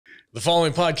The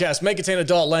following podcast may contain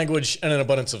adult language and an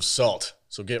abundance of salt.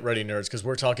 So get ready, nerds, because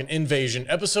we're talking Invasion,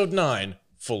 Episode 9,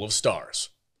 Full of Stars.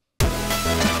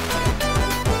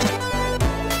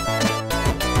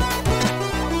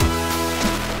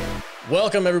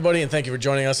 Welcome, everybody, and thank you for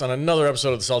joining us on another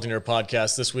episode of the Salty Nerd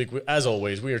Podcast. This week, as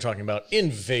always, we are talking about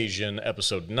Invasion,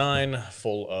 Episode 9,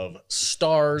 Full of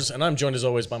Stars. And I'm joined, as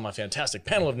always, by my fantastic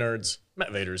panel of nerds.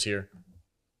 Matt Vader's here.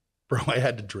 Bro, I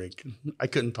had to drink. I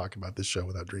couldn't talk about this show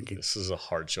without drinking. This is a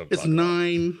hard show to It's talk about.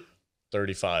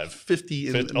 9:50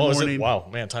 in the Oh, is morning. it? Wow,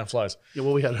 man, time flies. Yeah,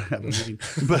 well, we had to have a meeting.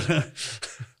 But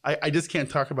I just can't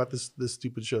talk about this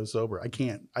stupid show sober. I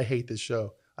can't. I hate this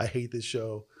show. I hate this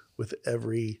show with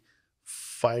every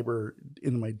fiber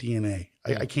in my DNA.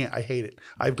 I can't. I hate it.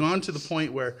 I've gone to the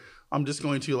point where I'm just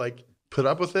going to like put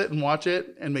up with it and watch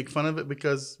it and make fun of it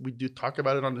because we do talk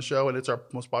about it on the show and it's our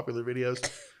most popular videos,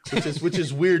 which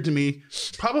is weird to me.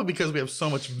 Probably because we have so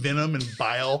much venom and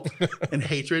bile and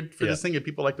hatred for this thing, and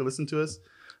people like to listen to us.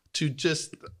 I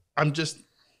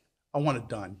want it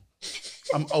done.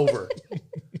 I'm over.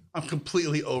 I'm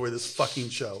completely over this fucking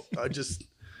show.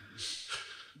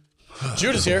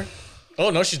 Judah's here. Oh,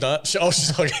 no, she's not.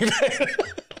 She's talking back.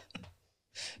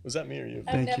 Was that me or you?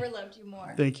 I've never loved you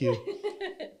more. Thank you.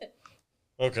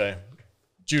 Okay.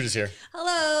 Judah's here.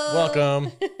 Hello.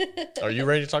 Welcome. Are you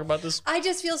ready to talk about this? I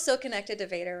just feel so connected to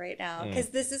Vader right now because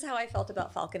this is how I felt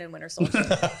about Falcon and Winter Soldier.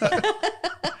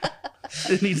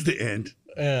 It needs to end.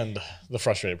 And the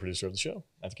frustrated producer of the show,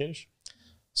 Matthew Kadish.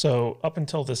 So up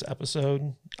until this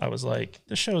episode, I was like,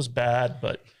 this show's bad,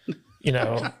 but, you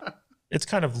know, it's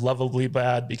kind of lovably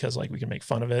bad because, like, we can make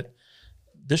fun of it.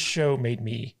 This episode made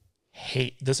me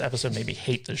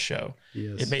hate this show.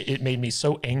 Yes. It made me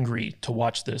so angry to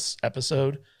watch this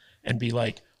episode and be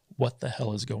like, what the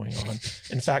hell is going on?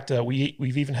 In fact,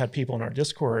 we've even had people in our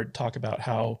Discord talk about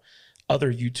how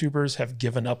other YouTubers have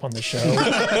given up on the show.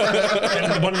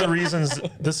 And one of the reasons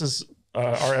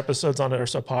our episodes on it are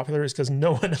so popular is because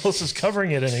no one else is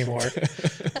covering it anymore.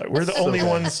 We're the only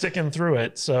ones sticking through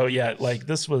it. So yeah, like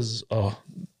this was,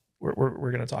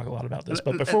 we're going to talk a lot about this.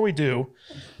 But before we do,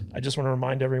 I just want to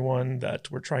remind everyone that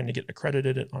we're trying to get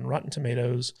accredited on Rotten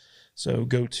Tomatoes. So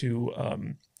go to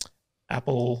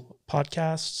Apple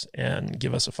Podcasts and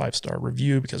give us a 5-star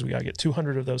review because we got to get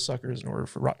 200 of those suckers in order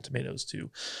for Rotten Tomatoes to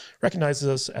recognize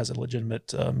us as a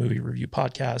legitimate movie review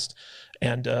podcast.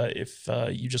 And if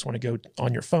you just want to go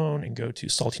on your phone and go to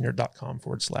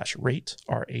saltynerd.com/rate,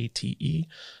 RATE,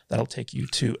 that'll take you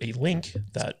to a link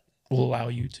that will allow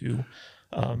you to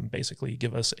basically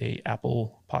give us a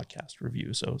Apple podcast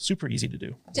review. So super easy to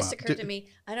do. Just occurred to me,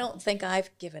 I don't think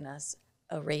I've given us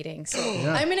a rating, so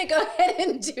I'm going to go ahead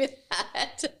and do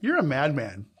that. You're a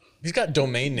madman. He's got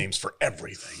domain names for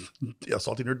everything. Yeah,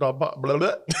 salty nerd. Blah, blah,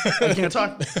 blah. I can't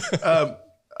talk.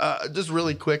 Just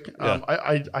really quick,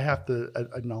 I have to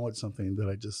acknowledge something that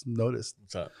I just noticed.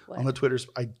 What's that? On the Twitters.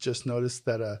 I just noticed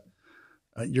that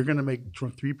you're going to make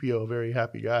 3PO a very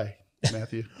happy guy,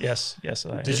 Matthew. Yes.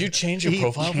 Did you change your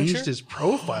profile He changed picture? his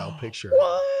profile picture.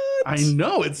 What? I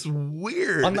know, it's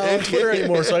weird. I'm not on Twitter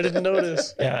anymore, so I didn't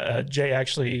notice. Yeah, Jay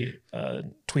actually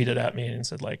tweeted at me and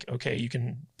said, like, okay, you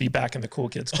can be back in the cool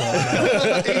kids club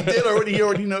now. He did already. He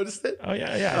already noticed it. Oh,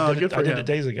 yeah. Oh, I did good for him. it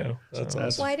days ago. That's So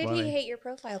awesome. Why did funny. he hate your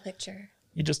profile picture?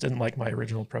 he just didn't like my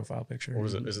original profile picture. Or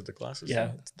was it? Is it the glasses?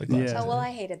 Yeah, it's the glasses. Oh, well,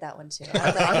 I hated that one too.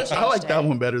 I like that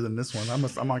one better than this one. I'm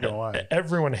not gonna lie.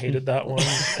 Everyone hated that one,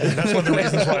 and that's one of the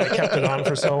reasons why I kept it on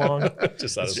for so long.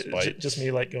 Just out of spite. Just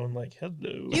me like going like, "Hello."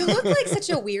 You look like such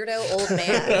a weirdo old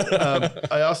man.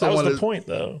 I also That was wanted the point,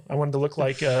 though. I wanted to look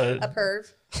like A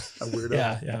perv. a weirdo.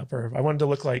 yeah, perv. I wanted to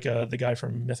look like the guy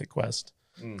from Mythic Quest.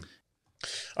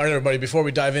 All right, everybody, before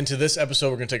we dive into this episode,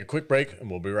 we're going to take a quick break,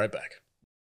 and we'll be right back.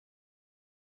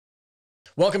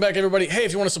 Welcome back, everybody. Hey,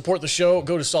 if you want to support the show,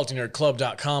 go to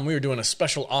saltynerdclub.com. We are doing a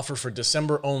special offer for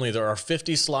December only. There are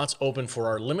 50 slots open for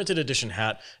our limited edition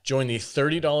hat. Join the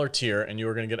 $30 tier, and you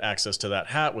are going to get access to that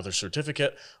hat with a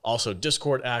certificate, also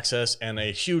Discord access, and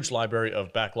a huge library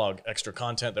of backlog extra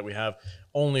content that we have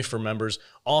only for members.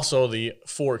 Also, the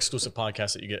 4 exclusive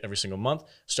podcasts that you get every single month.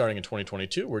 Starting in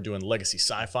 2022, we're doing legacy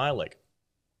sci-fi like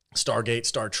Stargate,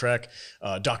 Star Trek,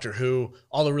 Doctor Who,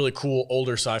 all the really cool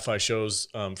older sci-fi shows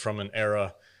from an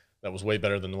era that was way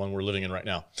better than the one we're living in right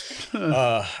now.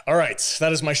 All right,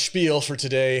 that is my spiel for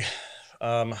today.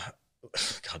 God,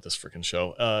 this freaking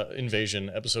show. Invasion,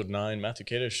 Episode 9. Matthew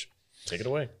Kadish, take it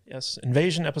away. Yes,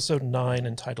 Invasion Episode 9,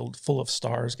 entitled Full of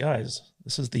Stars. Guys,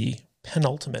 this is the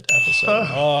penultimate episode.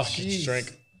 Oh, Jeez.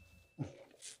 drink.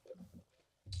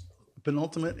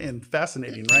 Penultimate and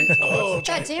fascinating, right? God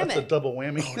damn That's a it. double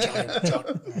whammy.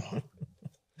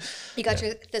 You got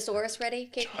your thesaurus ready,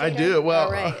 Kate? I do. Well,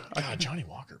 all right. God, Johnny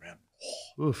Walker, man.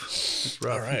 Oof, it's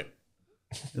rough. All right.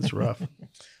 It's rough.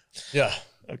 Yeah.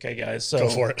 Okay, guys. So Go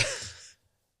for it.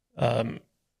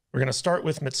 we're going to start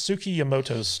with Mitsuki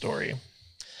Yamoto's story.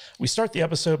 We start the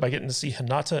episode by getting to see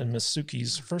Hinata and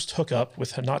Mitsuki's first hookup,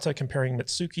 with Hinata comparing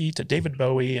Mitsuki to David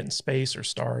Bowie in space or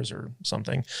stars or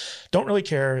something. Don't really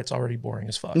care. It's already boring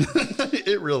as fuck.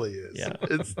 It really is. Yeah.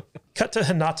 It's Cut to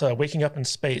Hinata waking up in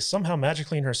space, somehow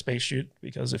magically in her spacesuit,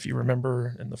 because if you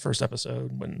remember in the first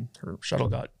episode when her shuttle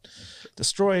got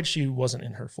destroyed, she wasn't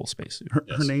in her full spacesuit.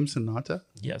 her name's Hinata.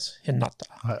 Yes, Hinata.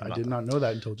 I did not know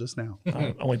that until just now.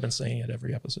 I've only been saying it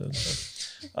every episode.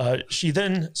 So. She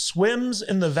then swims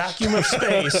in the vacuum of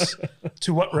space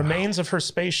to what remains of her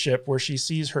spaceship, where she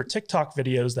sees her TikTok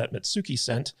videos that Mitsuki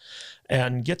sent,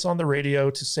 and gets on the radio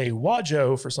to say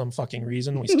Wajo for some fucking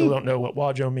reason. We still don't know what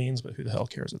Wajo means, but who the hell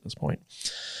cares at this point?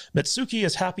 Mitsuki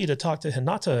is happy to talk to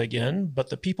Hinata again, but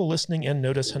the people listening in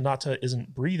notice Hinata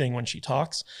isn't breathing when she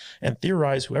talks and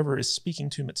theorize whoever is speaking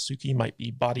to Mitsuki might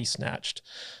be body snatched.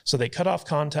 So they cut off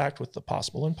contact with the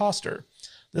possible imposter.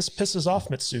 This pisses off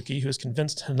Mitsuki, who is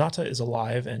convinced Hinata is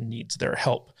alive and needs their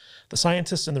help. The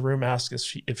scientist in the room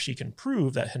asks if she can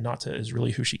prove that Hinata is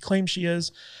really who she claims she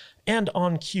is. And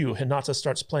on cue, Hinata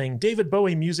starts playing David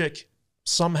Bowie music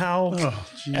somehow. Oh,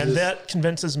 and that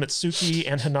convinces Mitsuki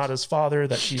and Hinata's father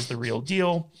that she's the real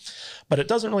deal. But it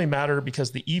doesn't really matter,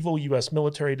 because the evil US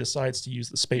military decides to use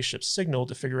the spaceship's signal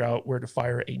to figure out where to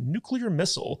fire a nuclear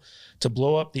missile to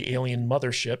blow up the alien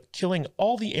mothership, killing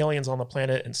all the aliens on the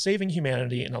planet and saving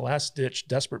humanity in a last-ditch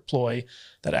desperate ploy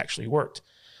that actually worked.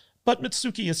 But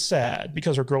Mitsuki is sad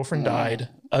because her girlfriend died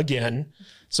again.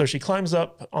 So she climbs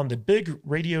up on the big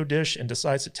radio dish and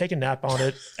decides to take a nap on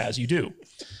it, as you do.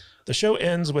 The show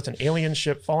ends with an alien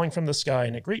ship falling from the sky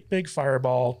in a great big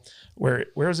fireball. Where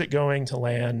is it going to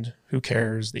land? Who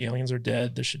cares? The aliens are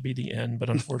dead. This should be the end.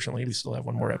 But unfortunately, we still have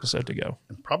one more episode to go.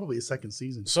 And probably a second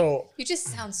season. So You just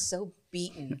sound so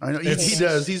beaten. I know he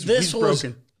does. He's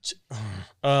broken.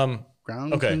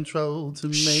 Ground okay. control to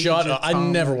Major Shut up. I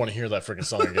Tom. never want to hear that freaking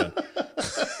song again.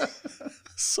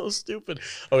 So stupid.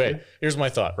 Okay, here's my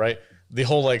thought, right? The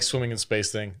whole like swimming in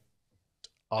space thing.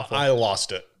 Awful. I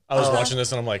lost it. I was watching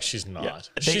this and I'm like, she's not. Yeah.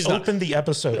 They She's not. opened the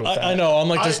episode with that. I know. I'm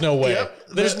like, there's no way. Yep.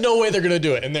 There's no way they're going to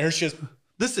do it. And there she is.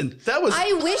 Listen, that was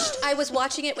I wished I was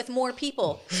watching it with more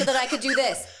people so that I could do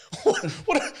this.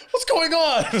 What's going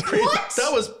on? What? that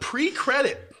was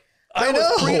pre-credit. I That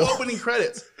was know. pre-opening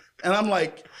credits. And I'm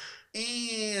like,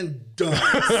 and done.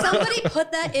 Somebody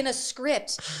put that in a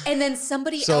script, and then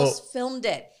somebody else filmed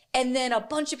it. And then a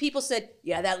bunch of people said,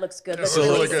 yeah, that looks good. Let's So,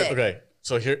 release it. okay.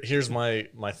 So here's my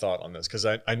thought on this, because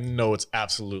I know it's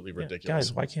absolutely ridiculous.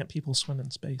 Guys, why can't people swim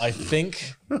in space? I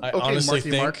honestly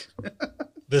think Marky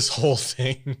this whole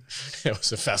thing, it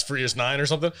was a Fast Furious 9 or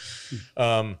something.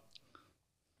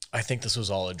 I think this was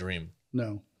all a dream.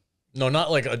 No. No, not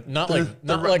in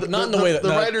the way that the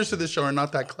writers of this show are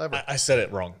not that clever. I said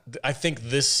it wrong. I think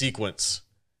this sequence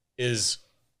is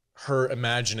her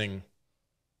imagining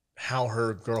how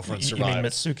her girlfriend You mean survived.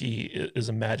 Mitsuki is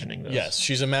imagining this? Yes,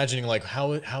 she's imagining like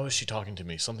how is she talking to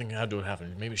me? Something had to have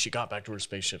happened. Maybe she got back to her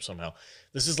spaceship somehow.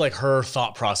 This is like her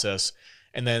thought process,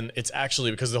 and then it's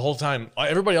actually because the whole time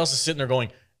everybody else is sitting there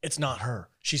going, "It's not her.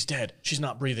 She's dead. She's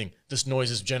not breathing. This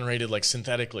noise is generated like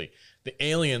synthetically." The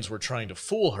aliens were trying to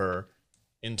fool her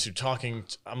into talking.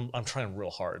 I'm trying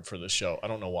real hard for this show. I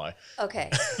don't know why.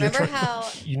 Okay. Remember how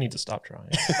You need to stop trying.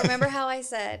 I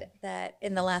said that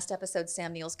in the last episode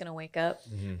Sam Neill's gonna wake up?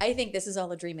 I think this is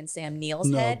all a dream in Sam Neill's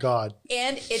No, head. God.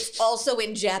 And it's also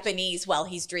in Japanese while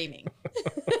he's dreaming.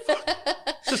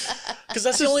 Because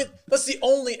that's the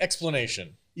only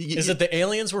explanation. Is that the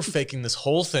aliens were faking this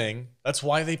whole thing? That's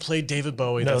why they played David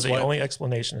Bowie. No, That's the why only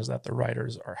explanation is that the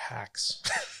writers are hacks.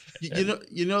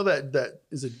 You know that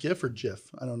is it GIF or GIF?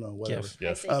 I don't know. Whatever. GIF. Yeah.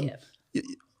 I say GIF.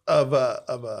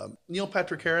 Of Neil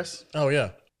Patrick Harris, Oh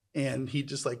yeah. and he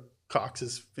just like cocks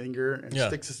his finger and Yeah.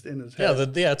 sticks it in his Yeah,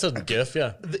 head. it's a GIF.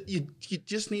 Yeah. You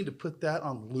just need to put that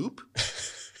on loop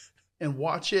and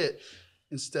watch it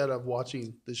instead of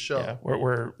watching the show. Yeah,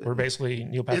 we're basically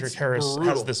Neil Patrick It's Harris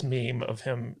brutal. has this meme of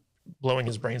him blowing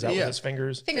his brains out Yeah. with his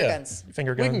fingers, Finger Yeah. guns.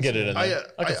 finger We guns. can get it in there.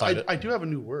 I can find it. I do have a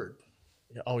new word.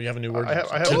 Oh, you have a new word I have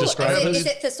to a- describe I have it? Is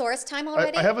it thesaurus time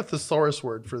already? I have a thesaurus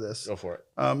word for this. Go for it.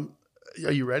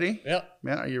 Are you ready? Yeah.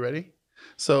 Matt, are you ready?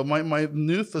 So my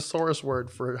new thesaurus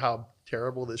word for how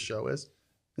terrible this show is,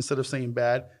 instead of saying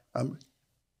bad,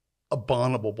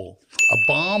 abominable.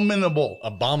 Abominable.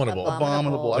 Abominable.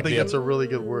 Abominable. I Like think the- that's a really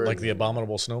good word. Like the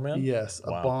abominable snowman? Yes,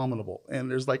 Wow. abominable. And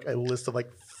there's like a list of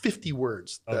like 50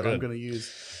 words that I'm good. going to use.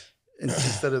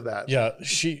 instead of that. Yeah,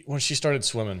 when she started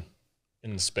swimming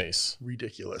in space,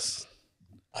 Ridiculous.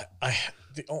 I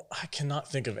cannot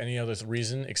think of any other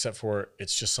reason except for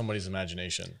it's just somebody's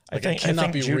imagination. Like, I it cannot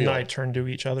think be Jude real. and I turned to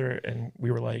each other and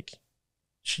we were like,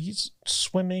 she's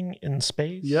swimming in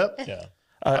space. Yep. Yeah.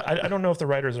 I don't know if the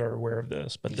writers are aware of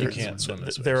this, but You can't swim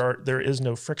in space. there is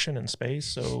no friction in space,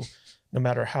 so no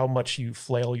matter how much you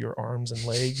flail your arms and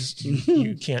legs,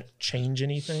 you can't change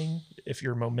anything if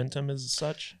your momentum is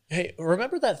such. Hey,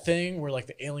 remember that thing where like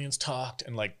the aliens talked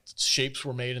and like shapes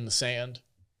were made in the sand?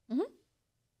 Mhm.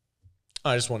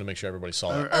 I just wanted to make sure everybody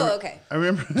saw that. Oh, okay. I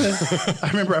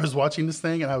remember I was watching this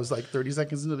thing and I was like 30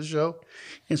 seconds into the show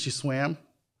and she swam,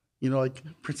 you know, like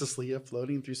Princess Leia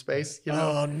floating through space, you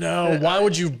know. Oh no! Why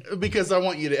would you? Because I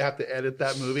want you to have to edit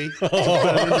that movie and put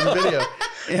it into the video.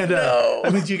 And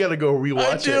that means you got to go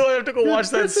rewatch it. I have to go watch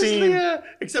that Princess scene. Leia,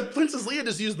 except Princess Leia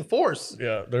just used the Force.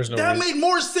 Yeah, there's no That reason. made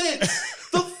more sense.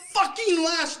 The fucking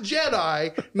Last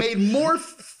Jedi made more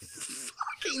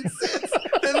fucking sense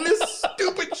than this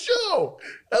stupid show.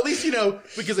 At least, you know,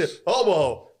 because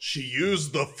she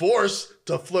used the Force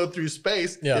to float through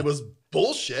space. Yeah. It was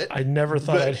bullshit. I never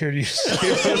thought I'd hear you say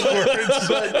those words.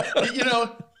 But, you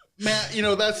know, Matt, you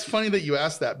know, that's funny that you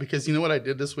asked that because you know what I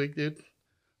did this week, dude?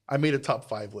 I made a top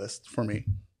 5 list for me.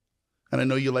 And I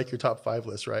know you like your top 5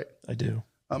 list, right? I do.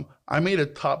 I made a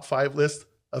top 5 list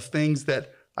of things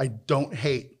that I don't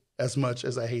hate as much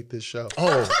as I hate this show.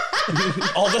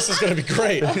 Oh, this is going to be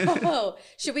great. Oh,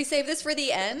 should we save this for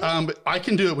the end? But I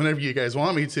can do it whenever you guys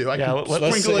want me to. I Yeah, can let's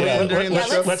sprinkle it in during the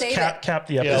let's show. say- Let's Save cap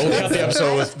the Yeah, episode. we'll count the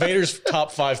episode with Vader's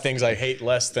top 5 things I hate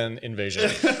less than Invasion.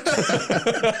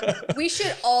 We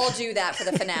should all do that for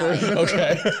the finale.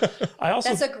 Okay. I also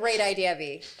That's a great idea,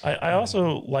 V. I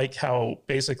also like how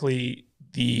basically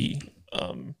the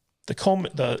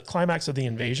climax of the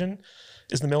invasion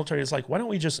is the military is like, why don't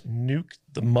we just nuke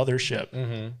the mothership?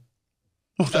 Mm-hmm.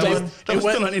 That was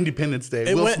done on Independence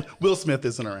Day. Will Smith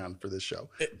isn't around for this show.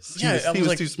 He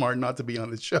was too smart not to be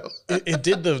on this show. It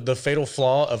did the fatal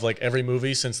flaw of like every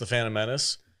movie since The Phantom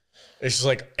Menace. It's just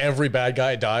like every bad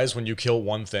guy dies when you kill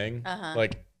one thing.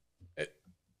 Like,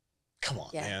 come on,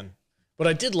 man. But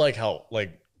I did like how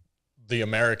like the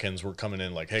Americans were coming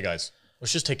in like, hey guys,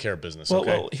 let's just take care of business.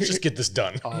 Okay, let's just get this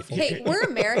done. Hey, we're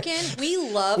American. We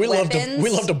love weapons.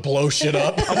 We love to blow shit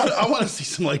up. I want to see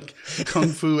some like kung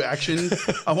fu action.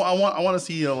 I want to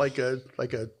see like a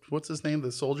what's his name,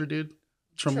 the soldier dude,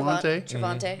 Trevante.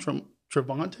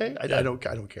 Trevante. I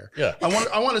don't care. Yeah.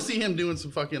 I want to see him doing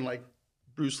some fucking like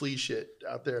Bruce Lee shit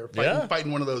out there,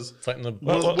 fighting one of those, one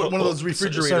of those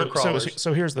refrigerator crawlers.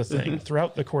 So here's the thing: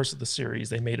 throughout the course of the series,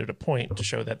 they made it a point to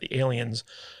show that the aliens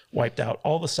wiped out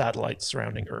all the satellites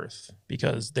surrounding Earth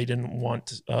because they didn't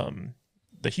want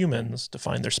the humans to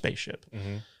find their spaceship.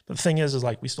 But the thing is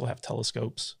like we still have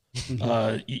telescopes.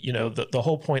 You know, the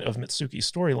whole point of Mitsuki's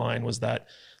storyline was that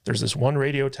there's this one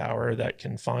radio tower that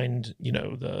can find, you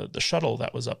know, the shuttle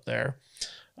that was up there.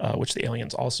 Which the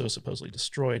aliens also supposedly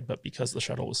destroyed, but because the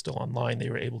shuttle was still online, they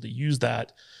were able to use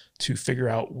that to figure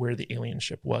out where the alien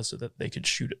ship was so that they could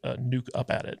shoot a nuke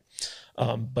up at it.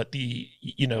 But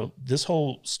this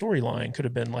whole storyline could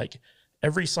have been like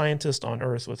every scientist on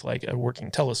Earth with like a working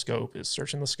telescope is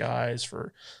searching the skies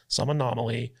for some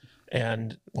anomaly.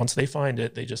 And once they find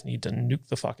it, they just need to nuke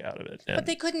the fuck out of it. But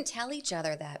they couldn't tell each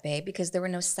other that, babe, because there were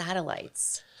no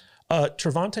satellites.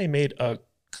 Trevante made a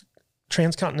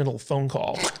transcontinental phone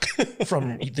call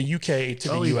from the UK to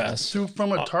the US.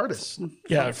 From a TARDIS.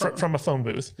 Yeah, from a phone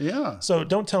booth. Yeah. So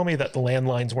don't tell me that the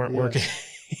landlines weren't working.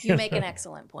 You make an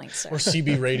excellent point, sir. Or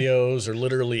CB radios or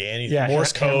literally anything. Yeah,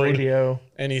 Morse ham code. radio.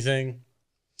 Anything.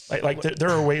 Like there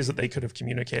are ways that they could have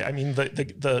communicated. I mean,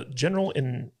 the general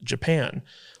in Japan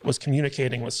was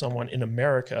communicating with someone in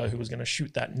America who was going to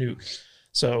shoot that nuke.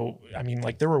 So, I mean,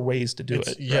 like there were ways to do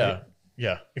it. Yeah. Right?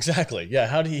 Yeah, exactly.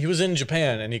 Yeah, he was in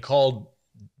Japan and he called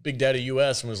Big Daddy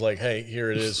US and was like, "Hey,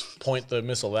 here it is. Point the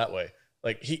missile that way."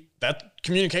 Like that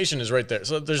communication is right there.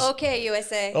 So there's okay,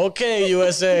 USA. Okay,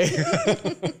 USA.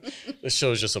 This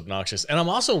show is just obnoxious, and I'm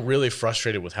also really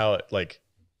frustrated with how it like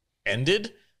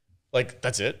ended. Like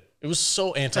that's it. It was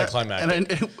so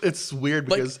anticlimactic. And it's weird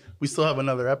because we still have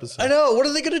another episode. I know. What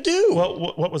are they gonna do?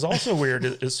 Well, what was also weird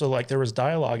is so like there was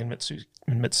dialogue in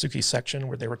Mitsuki's section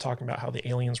where they were talking about how the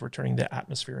aliens were turning the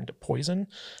atmosphere into poison,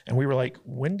 and we were like,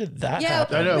 when did that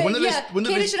happen? I know.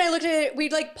 Candice and I looked at it. We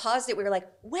like paused it. We were like,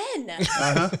 when?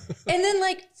 And then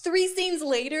like 3 scenes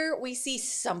later, we see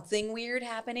something weird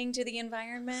happening to the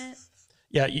environment.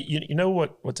 Yeah, you know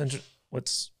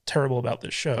what's terrible about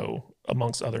this show,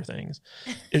 amongst other things,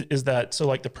 is that, so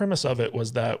like the premise of it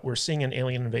was that we're seeing an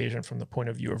alien invasion from the point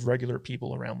of view of regular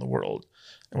people around the world.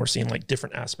 And we're seeing like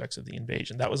different aspects of the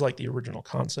invasion. That was like the original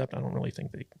concept. I don't really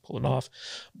think they pull it off.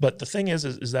 But the thing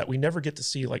is that we never get to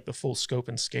see like the full scope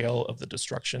and scale of the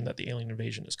destruction that the alien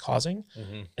invasion is causing.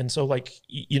 And so like,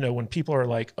 you know, when people are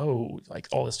like, oh, like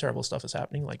all this terrible stuff is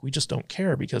happening, like we just don't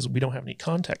care because we don't have any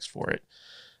context for it.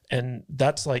 And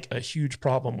that's like a huge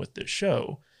problem with this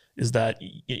show, is that,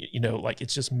 you know, like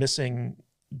it's just missing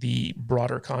the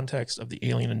broader context of the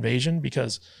alien invasion,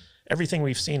 because everything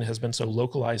we've seen has been so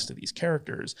localized to these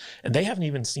characters, and they haven't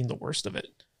even seen the worst of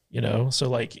it, you know? So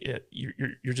like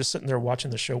you're just sitting there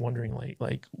watching the show wondering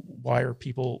like, why are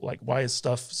people like, why is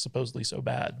stuff supposedly so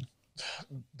bad?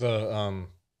 The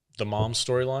mom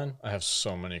storyline, I have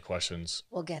so many questions.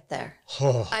 We'll get there.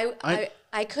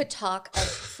 I could talk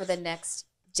for the next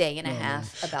day and a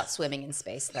half about swimming in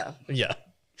space, though. Yeah.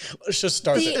 Let's just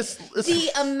start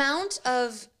the amount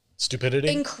of stupidity,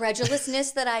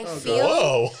 incredulousness that I feel.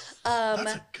 Whoa.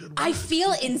 I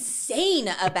feel insane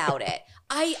about it.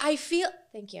 I feel,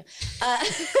 thank you.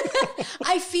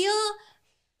 I feel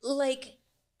like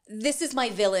this is my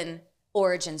villain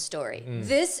origin story.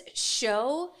 This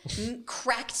show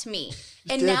cracked me.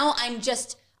 And now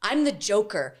I'm the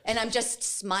Joker, and I'm just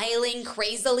smiling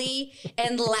crazily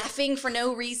and laughing for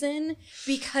no reason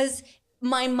because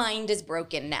my mind is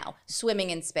broken now. Swimming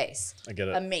in space. I get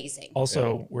it. Amazing.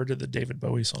 Also, where did the David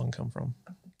Bowie song come from?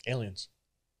 Aliens.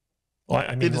 Well,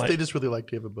 I mean, they just really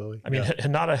like David Bowie. I mean,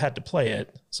 Hinata had to play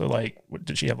it. So like,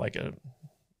 did she have like a,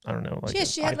 I don't know, like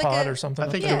she an had iPod like or something? I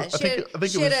think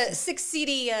she had a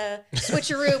 6-CD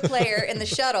switcheroo player in the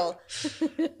shuttle.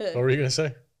 What were you going to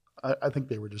say? I think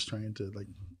they were just trying to like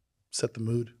set the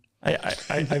mood.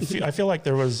 I feel like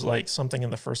there was like something in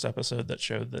the first episode that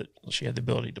showed that she had the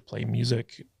ability to play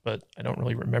music, but I don't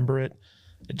really remember it.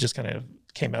 It just kind of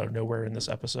came out of nowhere in this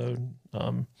episode.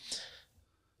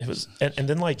 It was, and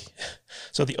then like,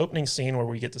 so the opening scene where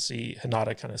we get to see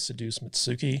Hinata kind of seduce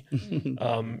Mitsuki,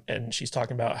 and she's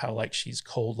talking about how like she's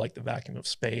cold like the vacuum of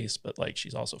space, but like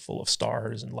she's also full of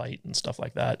stars and light and stuff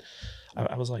like that.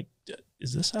 I was like,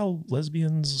 is this how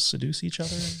lesbians seduce each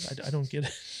other? I don't get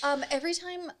it. Every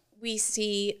time we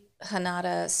see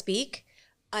Hinata speak,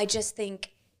 I just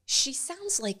think she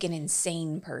sounds like an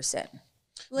insane person.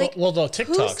 Like, well, the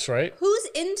TikToks, right? Who's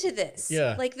into this?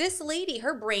 Yeah. Like this lady,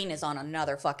 her brain is on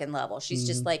another fucking level. She's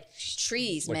just like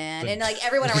trees, like man. And like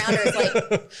everyone around her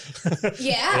is like,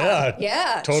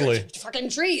 yeah, totally. Fucking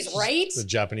trees, right? The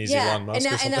Japanese Elon Musk.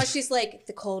 And now she's like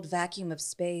the cold vacuum of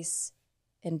space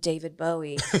and David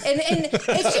Bowie. And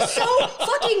it's just so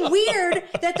fucking weird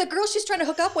that the girl she's trying to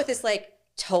hook up with is like,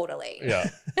 totally. Yeah.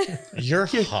 You're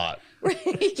hot.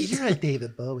 Right? You're a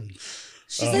David Bowie.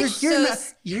 She's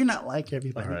like you're not like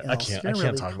everybody right, else. I can't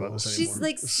really talk about this anymore. She's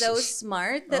like so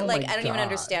smart that like I don't even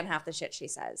understand half the shit she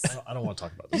says. I don't want to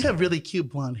talk about this. You have really cute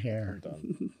blonde hair.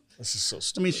 This is so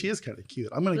stupid. I mean, she is kind of cute.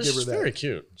 I'm gonna give her She's that. very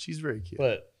cute. She's very cute.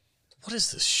 But what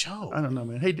is this show? I don't know,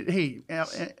 man. Hey,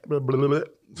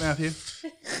 Matthew.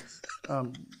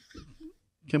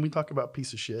 Can we talk about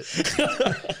piece of shit?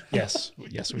 Yes, we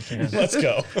can. Let's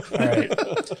go. All right.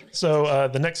 So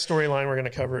the next storyline we're going to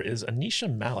cover is Anisha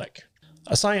Malik.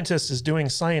 A scientist is doing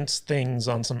science things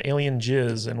on some alien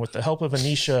jizz, and with the help of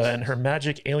Anisha and her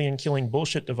magic alien-killing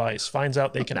bullshit device, finds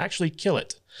out they can actually kill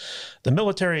it. The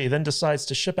military then decides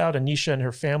to ship out Anisha and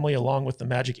her family along with the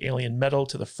magic alien metal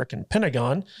to the frickin'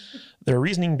 Pentagon, their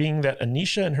reasoning being that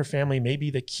Anisha and her family may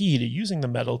be the key to using the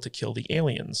metal to kill the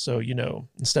aliens. So, you know,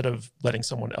 instead of letting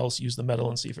someone else use the metal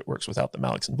and see if it works without the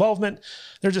Malik's involvement,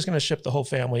 they're just going to ship the whole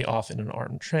family off in an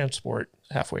armed transport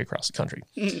halfway across the country.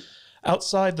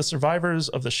 Outside, the survivors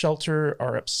of the shelter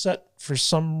are upset for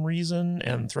some reason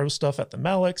and throw stuff at the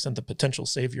Maliks and the potential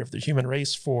savior of the human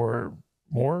race for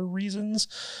more reasons.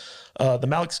 The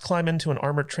Maliks climb into an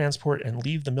armored transport and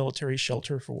leave the military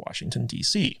shelter for Washington,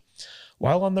 D.C.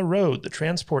 While on the road, the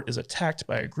transport is attacked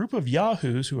by a group of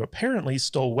yahoos who apparently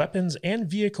stole weapons and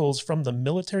vehicles from the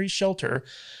military shelter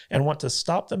and want to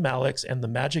stop the Maliks and the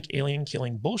magic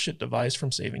alien-killing bullshit device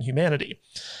from saving humanity.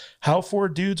 How 4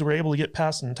 dudes were able to get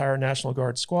past an entire National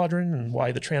Guard squadron and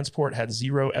why the transport had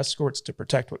 0 escorts to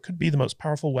protect what could be the most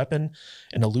powerful weapon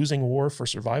in a losing war for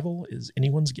survival is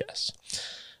anyone's guess.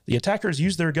 The attackers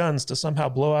use their guns to somehow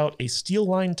blow out a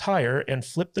steel-lined tire and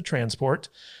flip the transport.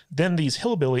 Then these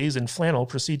hillbillies in flannel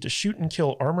proceed to shoot and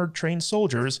kill armored trained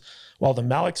soldiers while the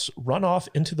Maliks run off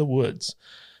into the woods.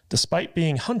 Despite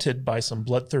being hunted by some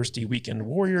bloodthirsty weekend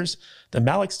warriors, the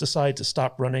Maliks decide to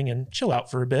stop running and chill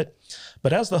out for a bit.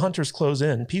 But as the hunters close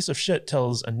in, Piece of Shit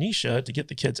tells Anisha to get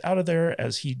the kids out of there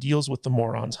as he deals with the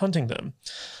morons hunting them.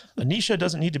 Anisha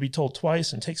doesn't need to be told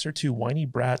twice and takes her two whiny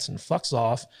brats and fucks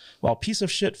off, while Piece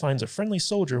of Shit finds a friendly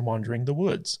soldier wandering the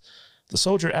woods. The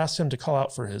soldier asks him to call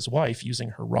out for his wife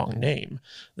using her wrong name.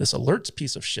 This alerts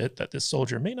Piece of Shit that this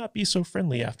soldier may not be so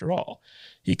friendly after all.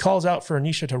 He calls out for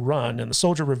Anisha to run, and the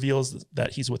soldier reveals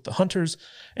that he's with the hunters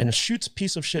and shoots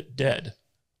Piece of Shit dead.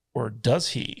 Or does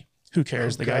he? Who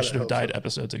cares? The guy should have died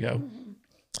episodes ago.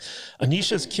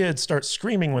 Anisha's kids start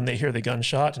screaming when they hear the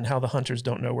gunshot, and how the hunters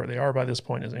don't know where they are by this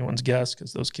point is anyone's guess,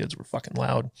 because those kids were fucking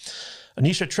loud.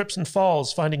 Anisha trips and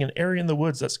falls, finding an area in the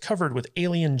woods that's covered with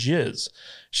alien jizz.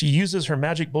 She uses her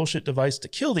magic bullshit device to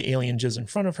kill the alien jizz in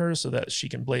front of her so that she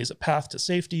can blaze a path to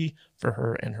safety for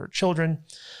her and her children.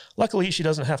 Luckily, she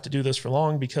doesn't have to do this for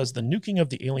long because the nuking of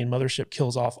the alien mothership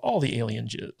kills off all the alien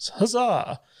jizz.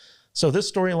 Huzzah! So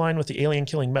this storyline with the alien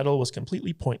killing metal was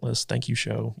completely pointless. Thank you,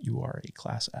 show. You are a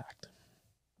class act.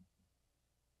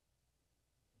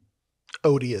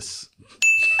 Odious.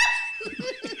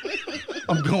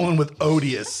 I'm going with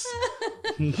odious.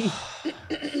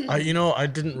 I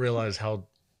didn't realize how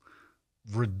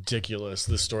ridiculous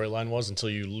this storyline was until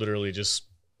you literally just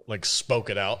like spoke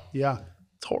it out. Yeah,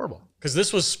 it's horrible. Because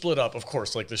this was split up, of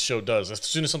course, like this show does. As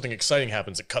soon as something exciting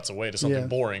happens, it cuts away to something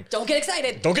boring. Don't get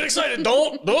excited. Don't get excited.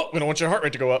 Don't. We don't want your heart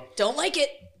rate to go up. Don't like it.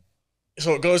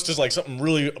 So it goes to like something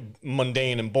really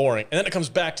mundane and boring. And then it comes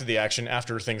back to the action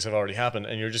after things have already happened.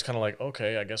 And you're just kind of like,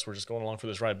 okay, I guess we're just going along for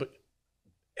this ride. But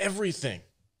everything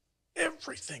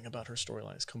about her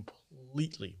storyline is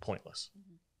completely pointless.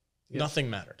 Yeah. Nothing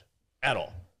mattered at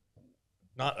all.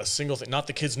 Not a single thing. Not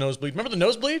the kid's nosebleed. Remember the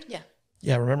nosebleed? Yeah.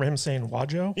 Yeah, remember him saying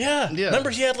Wajo? Yeah. Yeah. Remember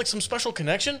he had like some special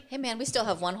connection? Hey, man, we still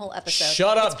have one whole episode.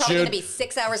 Shut up, It's probably Jude. going to be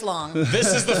 6 hours long.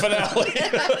 This is the finale.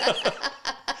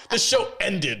 The show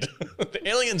ended. The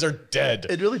aliens are dead.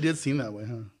 It really did seem that way,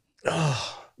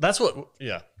 huh? That's what,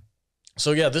 yeah.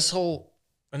 So yeah, this whole,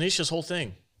 Anisha's whole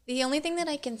thing. The only thing that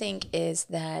I can think is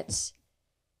that,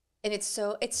 and it's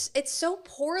so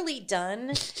poorly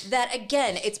done that,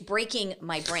 again, it's breaking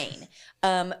my brain.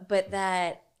 But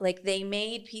that, like, they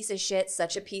made Piece of Shit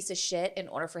such a piece of shit in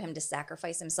order for him to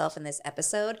sacrifice himself in this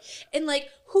episode. And, like,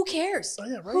 who cares? Oh,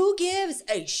 yeah, right. Who gives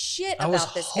a shit I was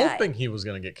about this guy? hoping he was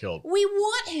going to get killed. We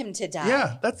want him to die.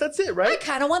 Yeah, that's it, I right?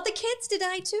 kind of want the kids to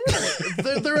die,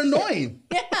 too. They're annoying.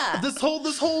 Yeah. The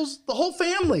whole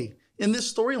family in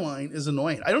this storyline is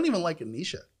annoying. I don't even like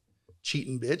Anisha.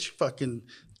 Cheating bitch. Fucking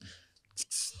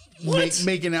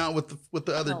making out with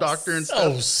the other doctor and stuff.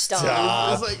 Oh,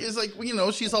 stop. It's like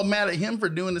she's all mad at him for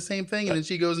doing the same thing, and then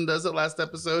she goes and does it last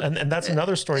episode. And that's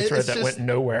another story thread that went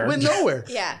nowhere. Went nowhere.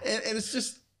 Yeah. And it's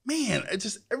just, man, it's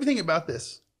just everything about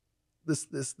this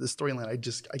storyline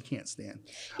I can't stand.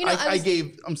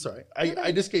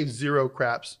 I just gave zero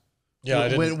craps.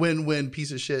 Yeah, when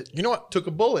Piece of Shit took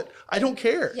a bullet. I don't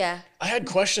care. Yeah. I had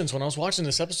questions when I was watching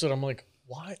this episode. I'm like,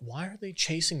 why are they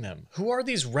chasing them? Who are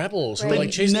these rebels who are Right.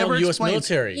 like chasing down the U.S. explained.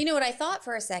 military? You know what I thought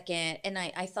for a second, and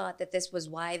I thought that this was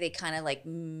why they kind of like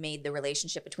made the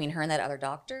relationship between her and that other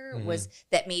doctor was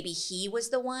that maybe he was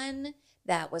the one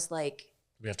that was like,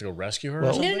 We have to go rescue her?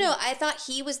 Well- or something? no. I thought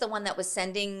he was the one that was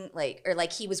sending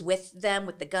he was with them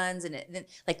with the guns, and then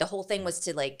like the whole thing was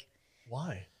to like.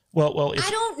 Why? Well, I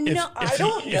don't know.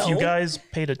 If you guys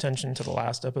paid attention to the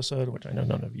last episode, which I know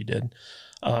none of you did,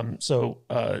 How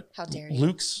dare you?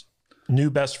 Luke's new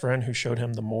best friend who showed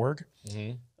him the morgue,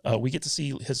 Mm-hmm. we get to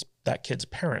see that kid's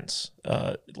parents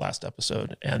last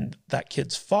episode, and that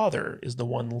kid's father is the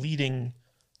one leading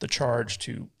the charge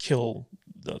to kill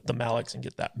the Maliks and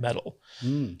get that medal.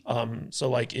 So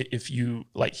like if you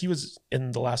like, he was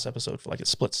in the last episode for like a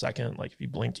split second, like if you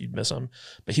blinked you'd miss him,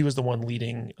 but he was the one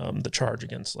leading the charge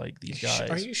against like these guys.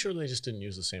 Are you sure they just didn't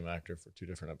use the same actor for 2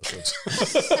 different episodes?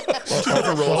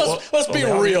 Let's be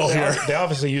real here. They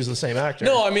obviously use the same actor.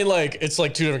 No, I mean like it's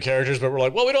like 2 different characters, but we're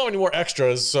like, well, we don't have any more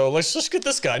extras, so let's just get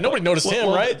this guy. Nobody noticed him,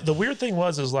 right? The weird thing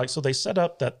was like, so they set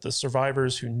up that the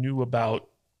survivors who knew about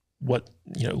what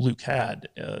Luke had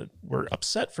were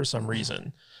upset for some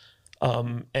reason,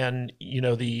 and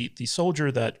the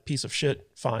soldier that Piece of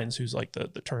Shit finds, who's like the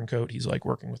turncoat, he's like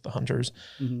working with the hunters.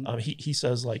 He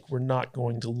says like, we're not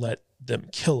going to let them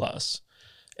kill us,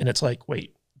 and it's like,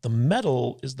 wait, the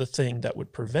metal is the thing that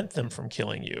would prevent them from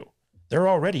killing you. They're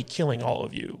already killing all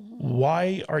of you.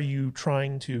 Why are you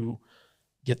trying to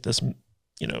get this?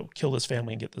 Kill this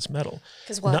family and get this medal.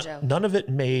 Because None of it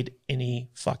made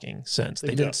any fucking sense.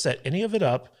 They didn't set any of it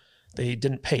up. They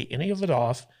didn't pay any of it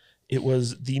off. It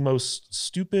was the most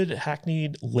stupid,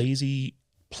 hackneyed, lazy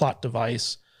plot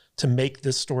device to make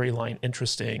this storyline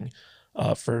interesting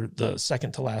for the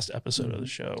second to last episode of the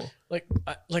show.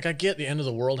 I get the end of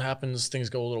the world happens, things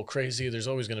go a little crazy. There's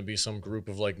always going to be some group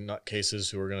of like nutcases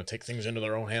who are going to take things into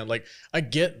their own hand. Like I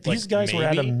get these guys were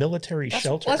at a military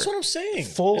shelter. That's what I'm saying.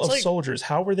 Full of soldiers.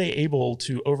 How were they able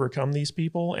to overcome these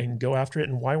people and go after it?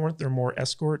 And why weren't there more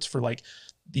escorts for like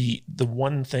the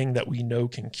one thing that we know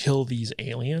can kill these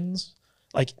aliens?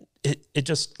 Like it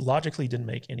just logically didn't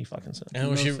make any fucking sense. And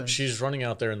when she's running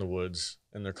out there in the woods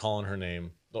and they're calling her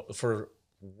name for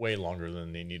way longer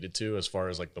than they needed to, as far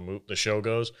as like the show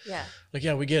goes. Yeah. Like,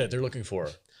 yeah, we get it. They're looking for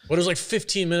her. But it was like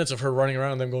 15 minutes of her running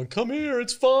around and them going, come here,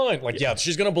 it's fine. Like, yeah,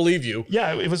 she's going to believe you.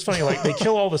 Yeah, it was funny. Like, they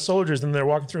kill all the soldiers and they're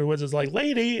walking through the woods. It's like,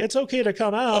 lady, it's okay to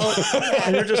come out.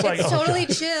 And you're just like, it's totally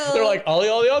chill. They're like, ollie,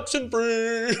 ollie, oxen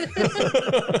free.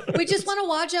 We just want to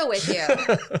watch out with you.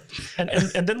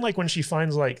 And then, like, when she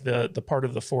finds, like, the part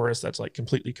of the forest that's, like,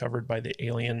 completely covered by the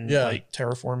alien, like,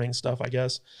 terraforming stuff, I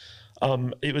guess,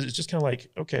 it was just kind of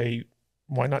like, okay,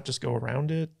 why not just go around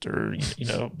it? Or, you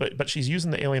know, but she's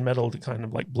using the alien metal to kind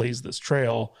of like blaze this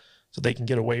trail so they can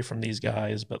get away from these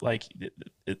guys. But like,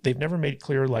 they've never made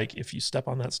clear, like, if you step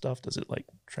on that stuff, does it like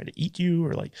try to eat you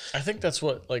or like? I think that's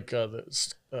what like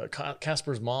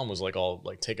Casper's mom was like all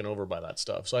like taken over by that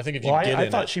stuff. So I think if you I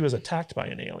thought she was attacked by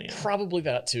an alien. Probably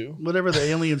that too. Whatever the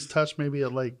aliens touch, maybe it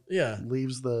like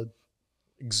leaves the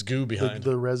goo behind,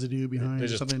 the residue behind, or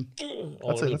something.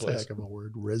 That's a heck of a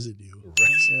word, residue. Yeah,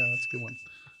 that's a good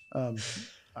one.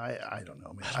 I don't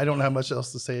know, man. I don't have much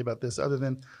else to say about this other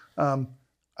than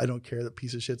I don't care that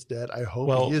piece of shit's dead. I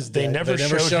hope he is dead. They never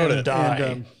showed him die.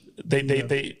 And,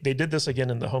 they did this again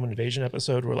in the home invasion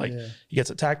episode where like he gets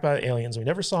attacked by aliens. We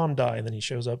never saw him die, and then he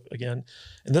shows up again.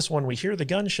 In this one, we hear the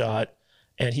gunshot.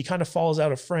 And he kind of falls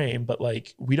out of frame, but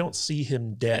like we don't see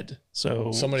him dead.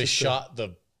 So somebody shot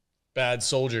the bad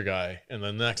soldier guy, and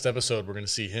the next episode we're gonna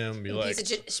see him be like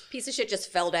piece of shit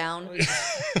just fell down.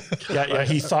 yeah,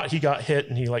 he thought he got hit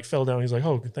and he like fell down. He's like,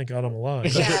 oh, thank God I'm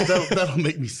alive. That'll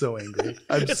make me so angry.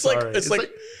 I'm sorry. It's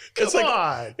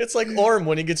like Orm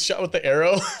when he gets shot with the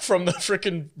arrow from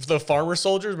the farmer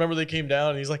soldiers. Remember they came down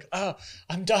and he's like,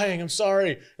 I'm dying, I'm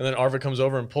sorry. And then Arva comes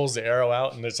over and pulls the arrow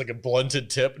out and it's like a blunted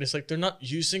tip and he's like, they're not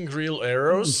using real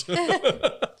arrows.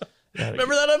 Yeah,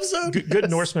 remember that episode? Good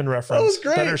Norseman reference. That was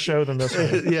great. Better show than this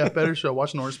one. Yeah, better show.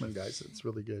 Watch Norseman, guys. It's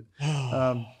really good.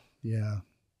 Yeah,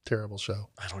 terrible show.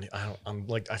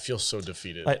 I feel so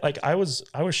defeated. I was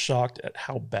shocked at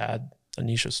how bad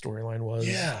Anisha's storyline was.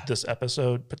 This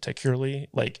episode particularly,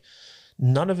 like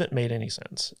none of it made any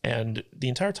sense. And the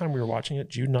entire time we were watching it,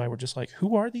 Jude and I were just like,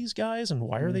 who are these guys and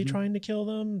why are they trying to kill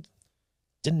them?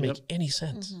 Didn't make any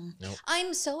sense. Nope.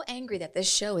 I'm so angry that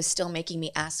this show is still making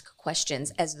me ask questions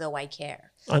as though I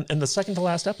care. And the second to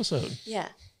last episode. Yeah.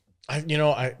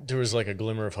 There was like a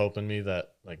glimmer of hope in me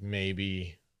that like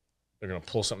maybe they're gonna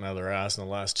pull something out of their ass in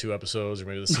the last 2 episodes or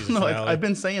maybe the season finale. I've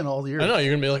been saying all year. I know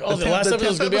you're gonna be like, the last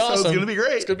episode is gonna be awesome. It's gonna be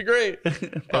great. It's gonna be great.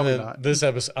 Probably not. This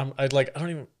episode, I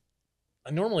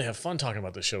normally have fun talking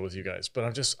about this show with you guys, but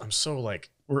I'm so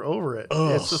like we're over it.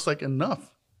 It's just like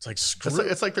enough. It's like screw.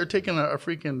 It's like they're taking a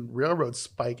freaking railroad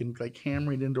spike and like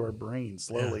hammering it into our brain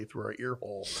slowly through our ear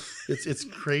hole. It's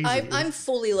crazy. I'm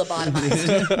fully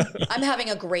lobotomized. I'm having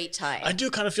a great time. I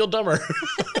do kind of feel dumber.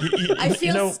 I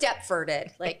feel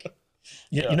Stepforded. Like,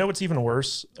 you know what's even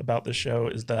worse about this show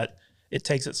is that it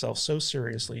takes itself so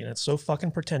seriously and it's so fucking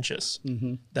pretentious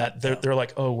that they're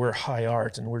like, oh, we're high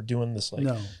art and we're doing this like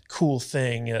cool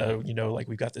thing, like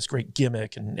we've got this great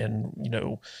gimmick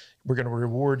and we're going to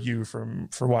reward you for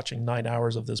watching 9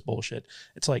 hours of this bullshit.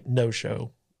 It's like, no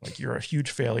show. Like you're a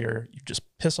huge failure. You just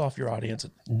piss off your audience.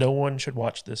 No one should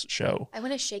watch this show. I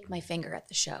want to shake my finger at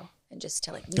the show and just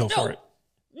tell it, go for it.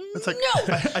 It's like,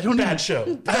 I don't bad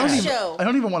show. I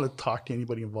don't even want to talk to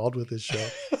anybody involved with this show.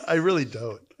 I really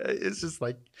don't. It's just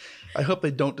like, I hope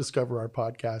they don't discover our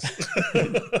podcast.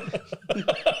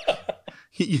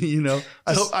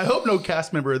 I hope no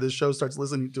cast member of this show starts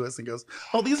listening to us and goes,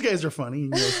 "Oh, these guys are funny,"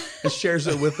 and shares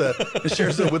it with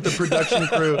the production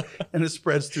crew, and it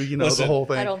spreads through the whole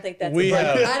thing. I don't think that's.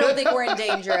 I don't think we're in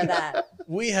danger of that.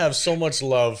 We have so much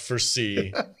love for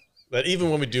C that even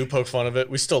when we do poke fun of it,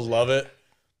 we still love it.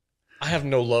 I have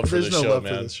no love for this show,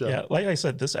 man. Yeah, like I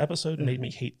said, this episode made me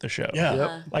hate the show.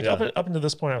 Yeah. Up until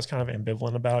this point, I was kind of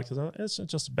ambivalent about it because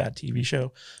it's just a bad TV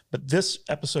show. But this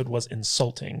episode was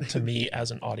insulting to me as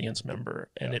an audience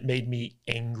member, and it made me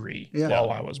angry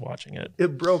while I was watching it.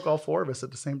 It broke all 4 of us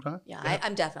at the same time. Yeah,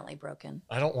 I'm definitely broken.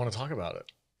 I don't want to talk about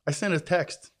it. I sent a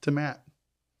text to Matt.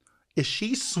 Is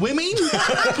she swimming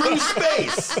through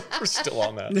space? We're still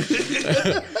on that.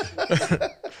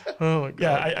 Oh my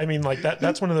god. Yeah, I mean, like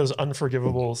that's one of those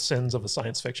unforgivable sins of a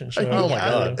science fiction show. Oh my Yeah,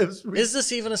 god. it was- Is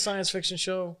this even a science fiction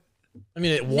show? I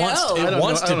mean, it No. wants I don't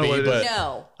wants know- I to don't know what be, it but is.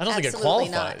 No, I don't think it absolutely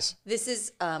qualifies. Not. This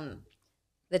is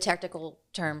the technical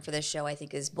term for this show. I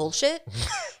think is bullshit.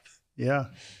 Yeah.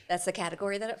 That's the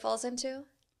category that it falls into.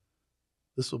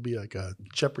 This will be like a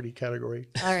Jeopardy category.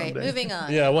 All right, someday. moving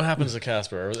on. Yeah, what happens to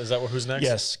Casper? Is that who's next?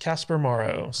 Yes, Casper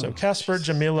Morrow. So Casper,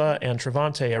 Jamila, and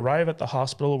Trevante arrive at the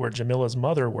hospital where Jamila's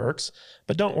mother works,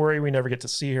 but don't worry, we never get to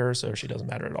see her, so she doesn't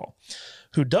matter at all.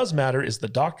 Who does matter is the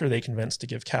doctor they convince to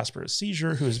give Casper a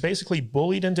seizure, who is basically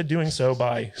bullied into doing so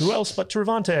by who else but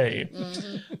Trevante.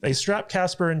 They strap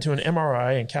Casper into an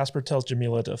MRI, and Casper tells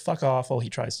Jamila to fuck off while he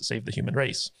tries to save the human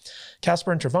race.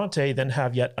 Casper and Trevante then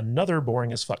have yet another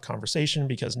boring as fuck conversation,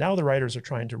 because now the writers are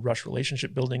trying to rush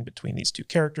relationship building between these two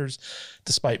characters,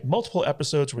 despite multiple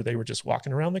episodes where they were just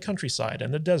walking around the countryside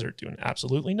and the desert doing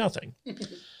absolutely nothing.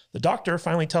 The doctor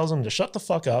finally tells him to shut the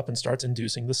fuck up and starts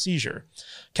inducing the seizure.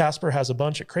 Casper has a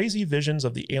bunch of crazy visions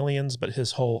of the aliens, but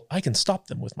his whole "I can stop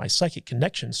them with my psychic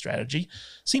connection" strategy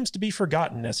seems to be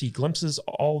forgotten as he glimpses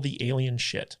all the alien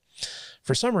shit.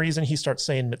 For some reason, he starts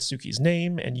saying Mitsuki's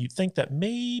name, and you'd think that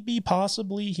maybe,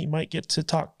 possibly, he might get to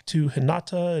talk to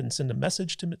Hinata and send a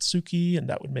message to Mitsuki, and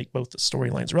that would make both the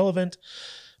storylines relevant.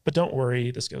 But don't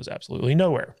worry, this goes absolutely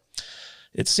nowhere.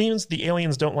 It seems the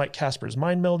aliens don't like Casper's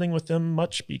mind melding with them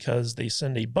much, because they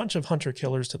send a bunch of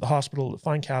hunter-killers to the hospital to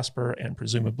find Casper and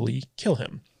presumably kill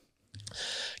him.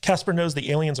 Casper knows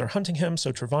the aliens are hunting him,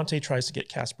 so Trevante tries to get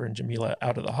Casper and Jamila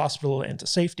out of the hospital and to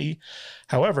safety.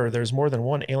 However, there's more than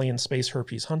one alien space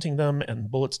herpes hunting them,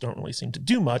 and bullets don't really seem to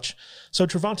do much, so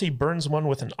Trevante burns one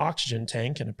with an oxygen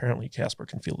tank, and apparently Casper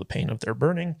can feel the pain of their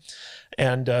burning,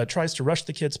 and tries to rush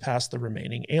the kids past the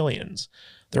remaining aliens.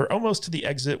 They're almost to the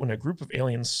exit when a group of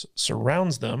aliens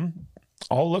surrounds them.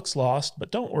 All looks lost,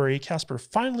 but don't worry, Casper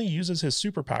finally uses his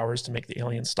superpowers to make the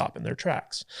aliens stop in their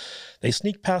tracks. They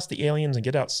sneak past the aliens and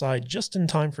get outside just in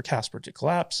time for Casper to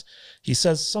collapse. He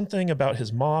says something about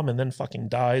his mom and then fucking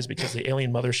dies because the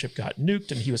alien mothership got nuked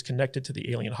and he was connected to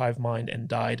the alien hive mind and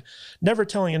died, never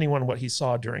telling anyone what he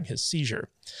saw during his seizure.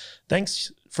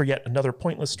 Thanks for yet another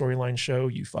pointless storyline show.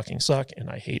 You fucking suck, and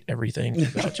I hate everything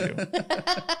about you.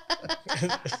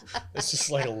 It's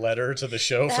just like a letter to the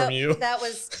show from you. That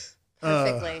was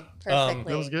perfectly. that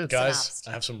was good. Guys, synopsed.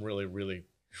 I have some really, really,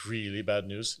 really bad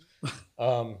news.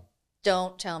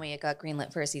 Don't tell me it got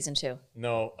greenlit for a season 2.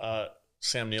 No,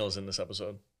 Sam Neill is in this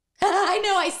episode. I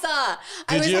know, I saw.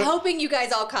 I was you? hoping you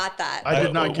guys all caught that. I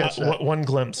did not catch that. One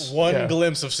glimpse. One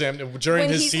glimpse of Sam during when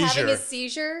his he's seizure. having his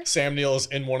seizure. Sam Neill is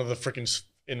in one of the freaking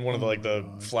the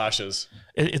flashes.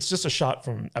 It's just a shot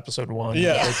from episode 1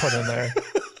 Yeah. that they put in there.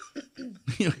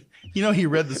 You know, he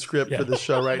read the script for the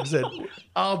show, right? And said,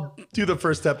 "I'll do the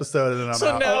first episode, and then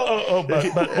I'm out."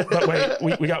 now, But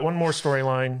wait, we got one more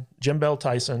storyline. Jim Bell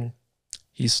Tyson,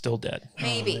 he's still dead.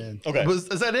 Maybe. Man. Okay. Is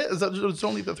that it? Is that it's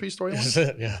only the 3 storylines? That's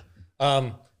it,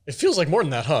 yeah. It feels like more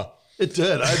than that, huh? It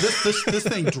did. This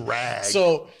thing dragged.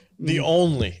 So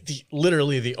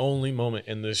literally the only moment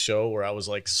in this show where I was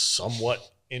like somewhat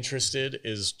interested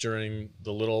is during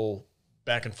the little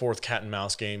back and forth cat and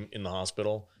mouse game in the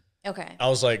hospital. Okay. I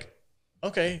was like,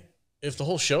 okay, if the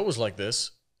whole show was like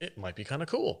this, it might be kind of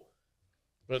cool.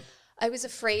 But I was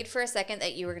afraid for a second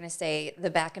that you were going to say the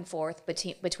back and forth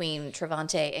between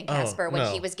Trevante and Casper when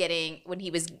no. he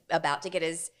was about to get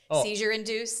his seizure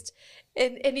induced,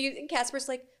 and Casper's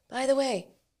like, by the way,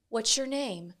 what's your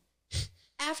name?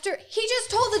 After he just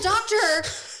told the doctor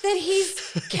that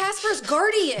he's Casper's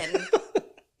guardian.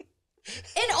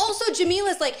 And also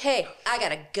Jamila's like, hey, I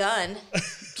got a gun.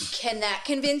 Can that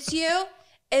convince you?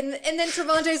 And then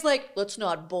Trevante's like, let's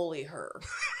not bully her.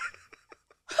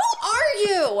 Who are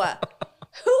you?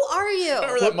 Who are you?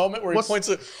 remember that moment where he points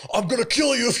at, I'm going to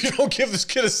kill you if you don't give this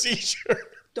kid a seizure.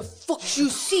 The fuck you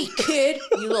see, kid?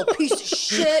 You little piece of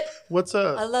shit. What's I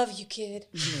up? love you, kid.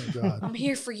 Oh, God. I'm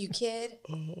here for you, kid.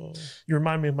 You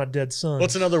remind me of my dead son.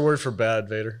 What's another word for bad,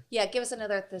 Vader? Yeah, give us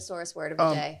another thesaurus word of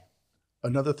the day.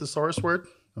 Another thesaurus word?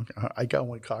 Okay, I got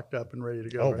one cocked up and ready to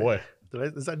go. Oh, right? boy.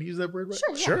 Did I use that word right?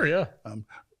 Sure, yeah. Sure, yeah.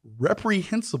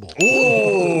 Reprehensible.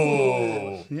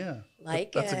 Ooh. Yeah.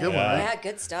 Like That's a it. good one, right? Yeah,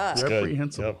 good stuff. Good.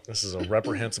 Reprehensible. Yep. This is a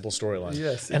reprehensible storyline.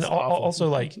 Yes. And it's awful. also,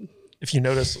 like, if you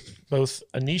notice, both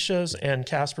Anisha's and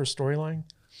Casper's storyline,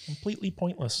 completely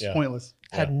pointless. Yeah. Pointless.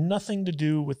 Had nothing to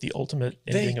do with the ultimate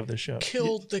ending of the show.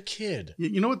 Killed the kid.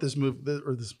 You know what this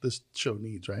this show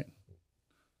needs, right?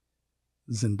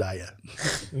 Zendaya.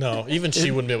 No, even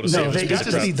she wouldn't be able to save this they piece just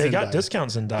of crap. need They got Zendaya.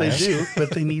 discounts in They Diet. do,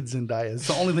 but they need Zendaya. It's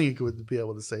the only thing that would be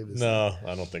able to save this. No,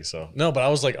 I don't think so. No, but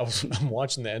I'm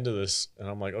watching the end of this and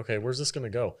I'm like, okay, where's this going to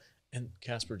go? and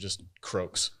Casper just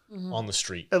croaks on the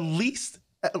street. At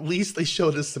least they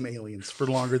showed us some aliens for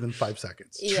longer than 5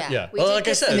 seconds. Yeah. We Well, did like I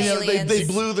get said, some you know, aliens. They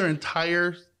blew their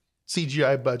entire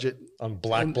CGI budget On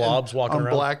black blobs walking on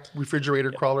around. black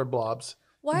refrigerator crawler blobs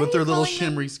Why are with their you little calling them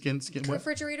shimmery skin.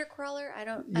 refrigerator crawler? I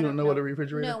don't. You don't know what a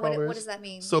refrigerator No, crawler is? what does that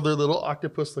mean? So they're little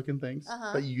octopus-looking things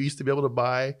that you used to be able to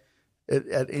buy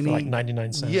at any For like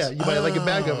 99 cents. Yeah, you buy like a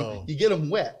bag of Oh. them. You get them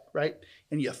wet, right?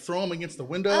 And you throw them against the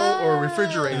window or a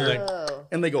refrigerator, Oh.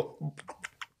 and they go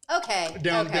Okay.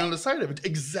 down okay. the side of it,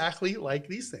 exactly like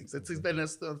these things. That's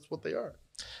what they are.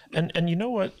 And you know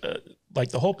what? Like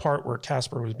the whole part where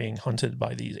Casper was being hunted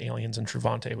by these aliens and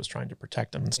Trevante was trying to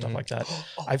protect him and stuff like that.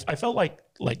 I felt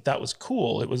like that was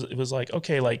cool. It was like,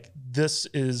 okay, like this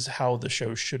is how the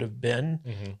show should have been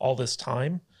all this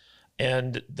time.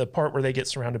 And the part where they get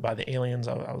surrounded by the aliens,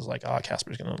 I was like,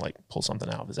 Casper's gonna like pull something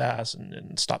out of his ass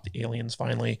and stop the aliens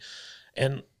finally.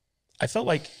 And I felt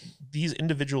like these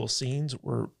individual scenes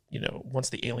were, you know, once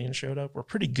the aliens showed up, were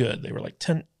pretty good. They were like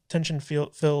tension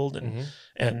filled,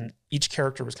 and each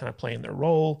character was kind of playing their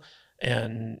role.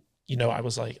 And you know, I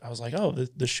was like, oh,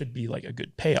 this should be like a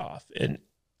good payoff. And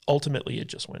ultimately, it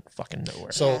just went fucking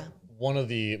nowhere. So Yeah. one of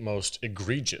the most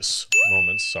egregious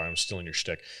moments, sorry, I'm stealing your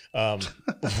shtick,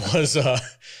 was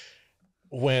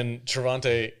when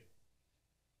Trevante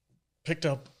picked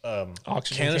up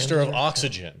Oxygen canister of can?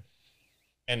 oxygen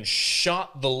and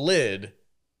shot the lid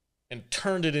and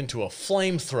turned it into a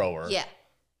flamethrower Yeah.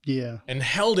 Yeah. and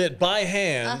held it by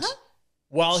hand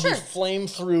while Sure. he flamed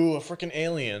through a freaking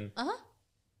alien.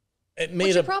 It made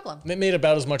What's your problem? It made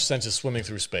about as much sense as swimming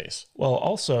through space. Well,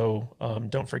 also,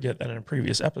 don't forget that in a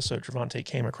previous episode, Trevante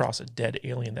came across a dead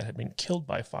alien that had been killed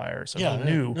by fire, so he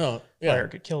knew fire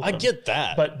could kill them. I get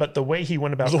that. But the way he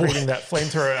went about creating that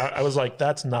flamethrower, I was like,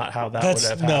 that's not how that would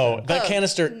have happened. No, that Oh,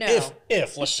 canister, no.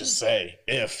 if let's just say,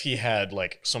 if he had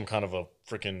like some kind of a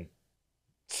freaking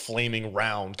flaming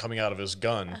round coming out of his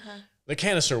gun, the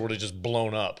canister would have just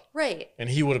blown up Right. and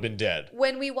he would have been dead.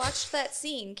 When we watched that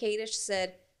scene, Kadish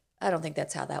said, "I don't think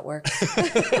that's how that works."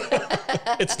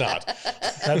 It's not.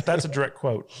 That's a direct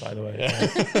quote, by the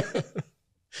way.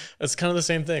 It's kind of the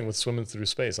same thing with swimming through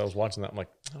space. I was watching that. I'm like,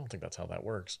 I don't think that's how that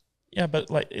works. Yeah, but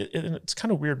like it's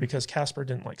kind of weird because Casper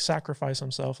didn't like sacrifice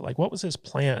himself. Like, what was his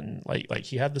plan? Like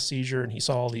he had the seizure and he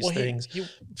saw all these things.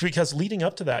 Because leading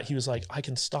up to that, he was like, I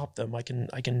can stop them. I can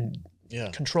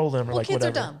control them, or Well, like kids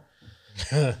whatever. are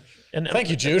dumb. And Thank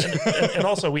you, Jude. and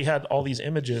also we had all these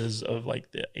images of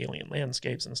like the alien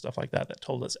landscapes and stuff like that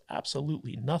told us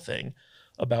absolutely nothing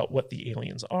about what the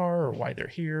aliens are or why they're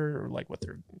here or like what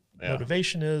their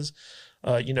motivation is.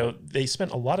 You know, they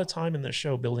spent a lot of time in this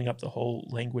show building up the whole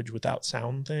language without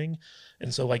sound thing.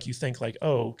 And so like you think like,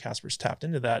 oh, Casper's tapped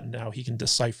into that and now he can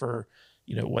decipher,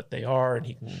 you know, what they are, and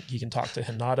he can talk to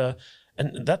Hinata.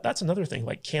 And that's another thing.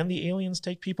 Like, can the aliens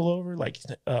take people over? Like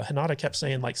Hinata kept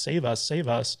saying like, save us, save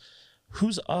us.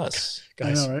 Who's us?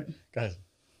 Guys, I know, right? guys,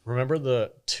 remember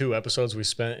the 2 episodes we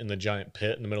spent in the giant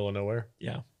pit in the middle of nowhere?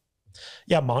 Yeah.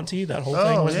 Yeah, Monty, that whole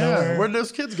thing Oh was yeah. nowhere. Where'd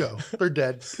those kids go? They're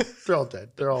dead. They're all dead.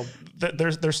 They're all.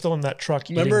 They're still in that truck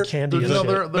Remember- eating candy. No, and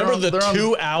shit. Remember the they're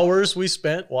 2 hours we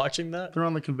spent watching that? They're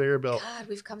on the conveyor belt. God,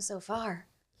 we've come so far.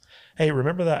 Hey,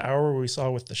 remember that hour we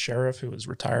saw with the sheriff who was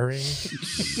retiring,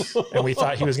 and we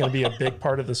thought he was going to be a big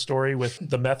part of the story with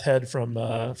the meth head from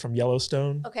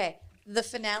Yellowstone? Okay, the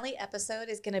finale episode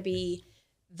is going to be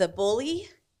the bully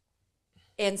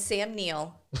and Sam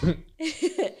Neill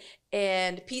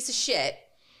and piece of shit.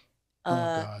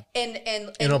 God. And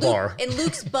In a Luke, bar. and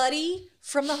Luke's buddy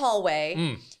from the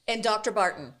hallway and Dr.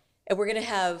 Barton. And we're going to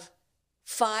have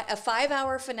a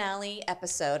 5-hour finale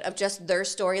episode of just their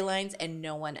storylines and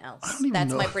no one else. don't even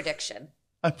That's know. my prediction.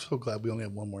 I'm so glad we only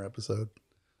have one more episode.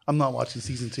 I'm not watching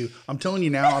season 2. I'm telling you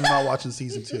now, I'm not watching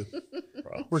season 2.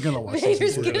 We're gonna watch Vader's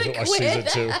season 2. gonna Watch quit.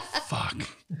 season 2.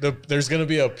 Fuck. There's going to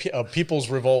be a people's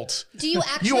revolt. Do you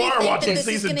actually are think watching that this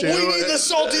season is gonna 2. get- We need the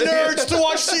salty nerds to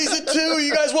watch season 2.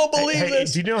 You guys won't believe Hey,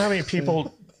 do you know how many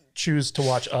people choose to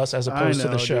watch us as opposed to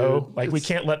know, the show? dude. Like, we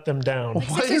can't let them down.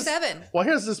 6 or 7. Why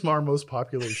is this our most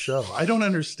popular show? I don't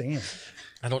understand.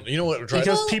 I don't. You know what? Drives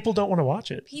Because people don't want to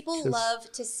watch it. People love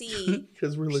to see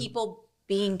 'Cause we're people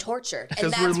being tortured. And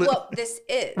 'cause that's we're what this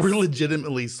is. We're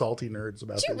legitimately salty nerds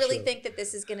about Do you this really show. think that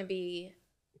this is going to be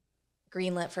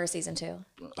greenlit for season 2?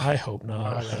 I hope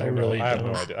not. I don't know. really I have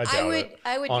don't. no idea. I doubt it.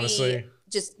 I would Honestly. be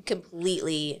just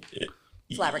completely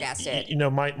flabbergasted. You know,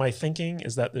 my thinking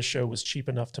is that this show was cheap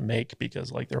enough to make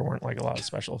because like there weren't like a lot of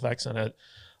special effects in it,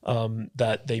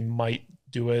 that they might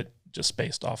do it just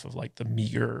based off of like the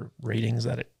meager ratings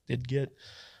that it did get.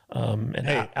 And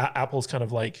Hey. Apple's kind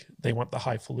of like, they want the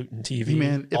highfalutin TV. Hey,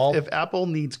 man, if Apple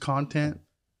needs content,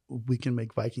 we can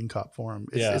make Viking Cop for them.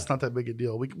 Yeah. It's not that big a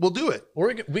deal. We'll do it.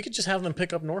 Or we could just have them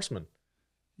pick up Norseman.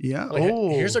 Yeah. Like,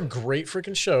 here's a great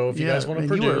freaking show if you guys want to man,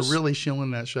 produce. You are really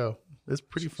shilling that show. It's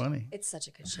pretty funny. It's such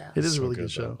a good show. It is a So really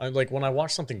good show. though. I'm like, when I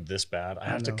watch something this bad, I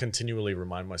have to know. continually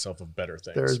remind myself of better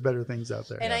things. There's better things out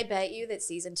there. And I bet you that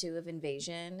season 2 of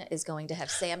Invasion is going to have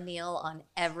Sam Neill on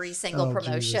every single Oh,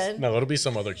 promotion. No, it'll be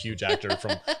some other huge actor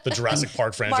from the Jurassic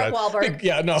Park franchise. Mark Wahlberg.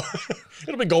 Yeah, no.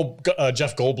 It'll be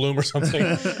Jeff Goldblum or something.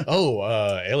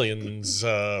 Aliens.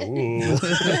 Ooh.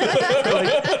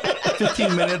 Like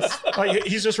 15 minutes. Like,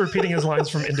 he's just repeating his lines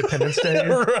from Independence Day.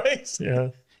 Right? Yeah.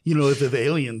 You know, if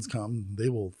aliens come, they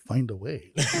will find a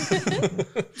way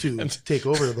to take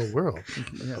over the world.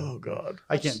 Yeah. Oh, God.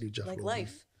 I can't do Jeff Like Goldblum.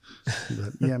 life.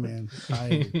 But yeah, man.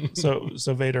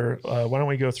 So Vader, why don't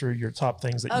we go through your top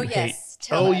things that Oh, you hate? yes.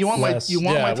 Tell us. you want Less.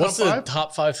 my Yeah, top what's the 5?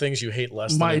 top 5 things you hate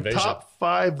less My than Invasion? top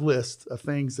 5 list of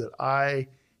things that I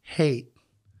hate,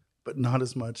 but not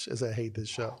as much as I hate this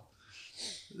show.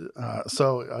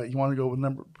 So you want to go with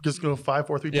number? Just go 5,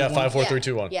 4, 3, 2, Yeah, 1? 5, 4, 3,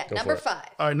 2, 1. Yeah, Go number for it. 5.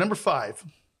 All right, number 5.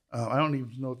 I don't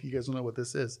even know if you guys know what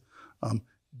this is.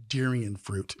 Durian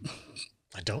fruit.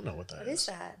 I don't know what that What is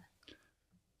that?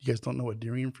 You guys don't know what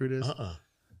durian fruit is?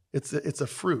 It's a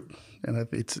fruit, and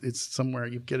it's somewhere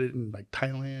you get it in like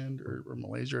Thailand or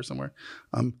Malaysia or somewhere.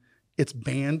 It's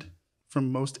banned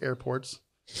from most airports.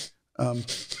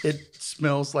 It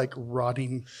smells like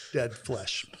rotting dead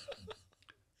flesh.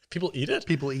 People eat it?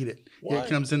 People eat it. Why? It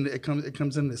comes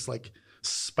in this like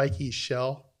spiky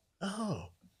shell. Oh.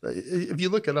 If you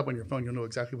look it up on your phone, you'll know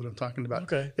exactly what I'm talking about.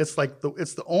 Okay. It's like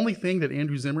it's the only thing that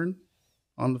Andrew Zimmern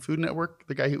on the Food Network,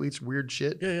 the guy who eats weird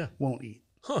shit, Yeah. won't eat.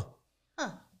 Huh.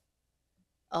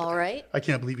 All right. I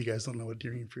can't believe you guys don't know what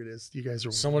durian fruit is. You guys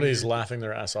are Somebody's weird. laughing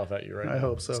their ass off at you right now. I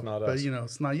hope so. It's not but us. you know,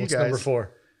 it's not you What's guys. number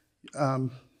 4?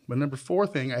 But number 4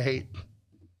 thing I hate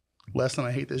less than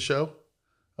I hate this show,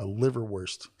 a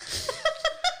liverwurst.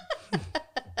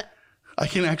 I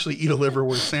can actually eat a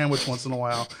liverwurst sandwich once in a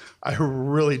while. I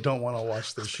really don't want to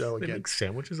watch this show They again. make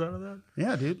sandwiches out of that?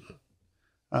 Yeah, dude.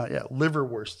 Yeah,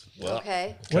 liverwurst. Well,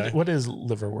 Okay. What is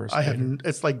liverwurst? I have. Vader?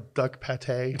 It's like duck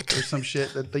pate or some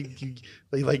shit that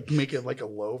they like make it like a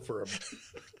loaf or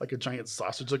like a giant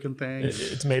sausage looking thing.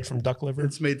 It's made from duck liver,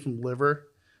 It's made from liver,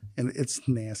 and it's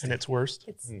nasty. and it's worst.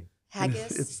 It's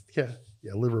haggis. It's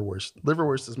liverwurst.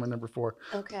 Liverwurst is my number 4.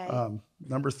 Okay.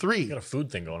 Number you 3. got a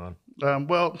food thing going on.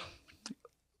 Well,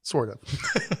 sort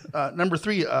of. Number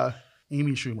 3,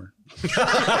 Amy Schumer.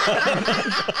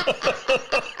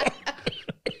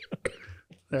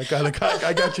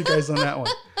 I got you guys on that one.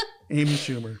 Amy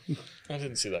Schumer. I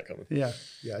didn't see that coming. Yeah.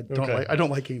 Okay. I don't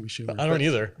like Amy Schumer. I don't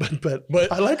either. But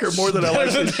I like her more than I like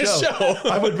Better than this this show. show.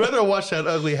 I would rather watch that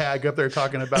ugly hag up there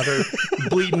talking about her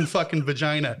bleeding fucking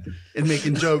vagina and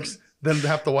making jokes than to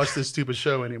have to watch this stupid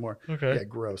show anymore. Okay. Yeah,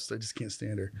 gross. I just can't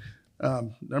stand her.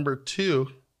 Number 2,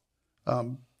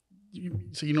 so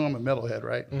you know I'm a metalhead,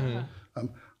 right? Mm-hmm.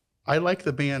 I like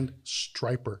the band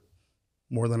Striper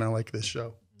more than I like this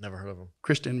show. Never heard of them.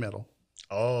 Christian metal.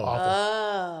 Oh. Awful.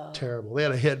 Oh. Terrible. They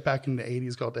had a hit back in the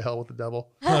 80s called To Hell with the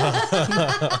Devil.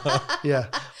 Yeah.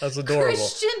 That's adorable.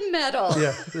 Christian metal.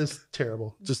 Yeah. It's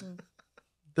terrible. Just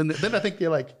then I think they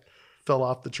like fell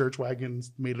off the church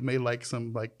wagons, made like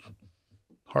some like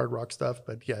hard rock stuff.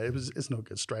 But yeah, it's no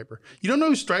good. Striper. You don't know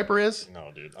who Striper is?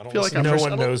 No, dude. I don't Feel like listen I'm to No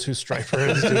one knows who Striper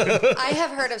is. Dude. I have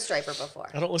heard of Striper before.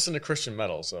 I don't listen to Christian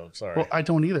metal, so sorry. Well, I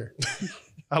don't either.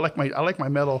 I like my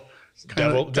metal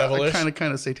Devilish?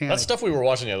 kind of satanic. That stuff we were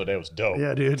watching the other day was dope.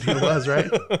 Yeah, dude. It was, right?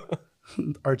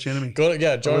 Arch enemy.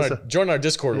 Join our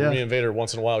Discord where Yeah. me and Vader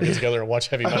once in a while get together and watch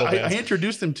heavy metal I bands.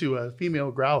 introduced him to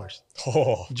female growlers.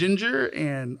 Oh, Ginger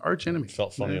and Arch Enemy.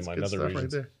 Felt funny in That's my good nether stuff regions.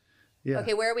 right there. Yeah.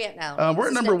 Okay, where are we at now? We're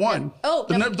at This is number 1. Oh,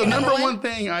 the number number one? one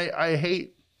thing I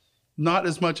hate, not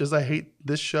as much as I hate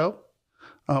this show.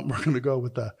 We're going to go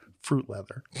with the fruit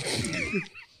leather.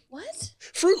 What?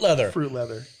 fruit leather. Fruit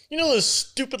leather. You know those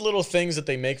stupid little things that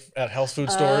they make at health food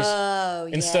stores Oh,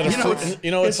 instead of yeah. fruit.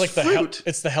 It's like fruit.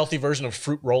 it's the healthy version of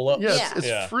fruit roll up. Yeah, Yeah. it's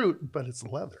Yeah. fruit, but it's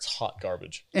leather. It's hot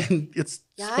garbage. And it's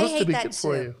Yeah, I supposed to hate be that good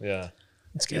for too. you. Yeah.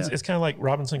 It's kind of like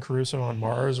Robinson Crusoe on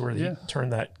Mars, where they Yeah. turn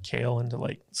that kale into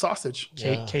like Sausage.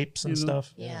 Yeah. capes and You know?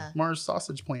 stuff. Yeah. Mars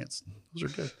sausage plants. Those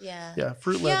are good. Yeah. Yeah,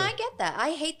 fruit Yeah, leather. I get that.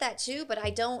 I hate that too, but I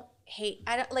don't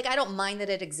mind that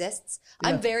it exists.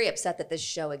 I'm very upset that this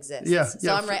show exists. Yeah, So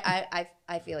yeah. I'm right.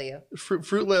 I feel you.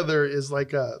 Fruit leather is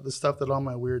like the stuff that all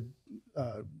my weird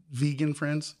vegan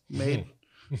friends made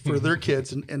for their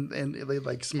kids, and they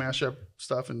like smash up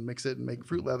stuff and mix it and make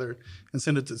fruit leather and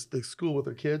send it to the school with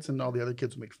their kids, and all the other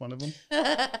kids make fun of them.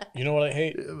 You know what I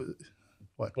hate?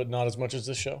 What? But not as much as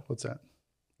this show? What's that?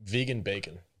 Vegan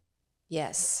bacon.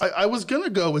 Yes. I was gonna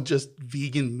go with just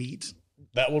vegan meat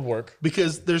That would work.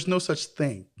 because there's no such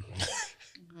thing.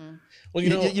 Well,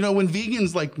 You know when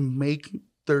vegans like make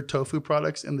their tofu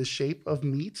products in the shape of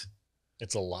meat,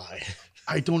 it's a lie.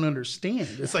 I don't understand.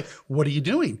 It's like, what are you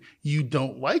doing? You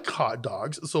don't like hot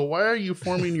dogs, so why are you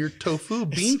forming your tofu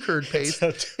bean curd paste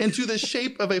into the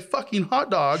shape of a fucking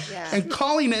hot dog and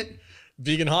calling it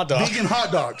Vegan hot dog. vegan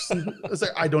hot dogs? It's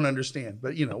like, I don't understand,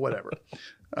 but whatever.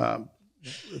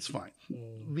 It's fine.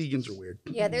 Vegans are weird.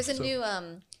 Yeah, there's a new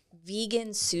vegan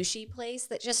sushi place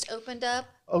that just opened up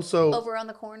So over on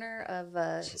the corner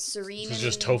of Serene. It's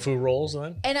just tofu rolls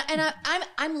then? And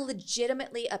I'm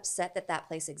legitimately upset that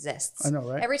place exists. I know,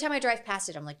 right? Every time I drive past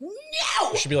it, I'm like,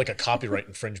 no. It should be like a copyright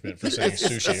infringement for saying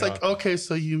sushi. it's like, okay,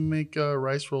 so you make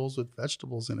rice rolls with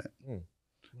vegetables in it. Why don't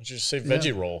you just say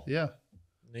veggie roll? Yeah.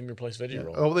 Name your place veggie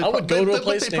roll. Oh, I would go to a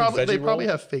place named veggie They roll. probably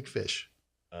have fake fish.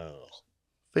 Oh.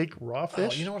 Fake raw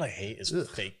fish. Oh, you know what I hate is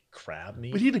fake crab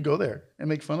meat. We need to go there and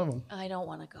make fun of them. I don't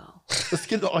want to go. Let's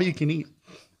get all you can eat.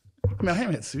 I mean, I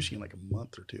haven't had sushi in like a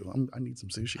month or two. I need some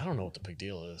sushi. I don't know what the big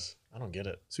deal is. I don't get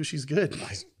it. Sushi's good.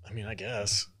 I mean, I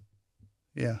guess.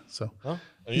 Yeah. So Huh?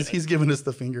 he's giving us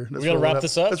the finger. We gotta wrap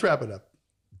this up? Let's wrap it up.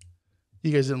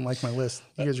 You guys didn't like my list.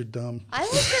 You guys are dumb. I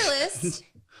like your list.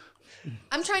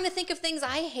 I'm trying to think of things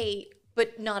I hate,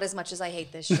 but not as much as I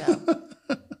hate this show.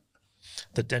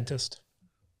 The dentist.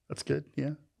 That's good.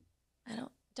 Yeah.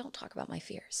 Don't talk about my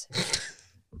fears.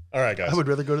 All right, guys. I would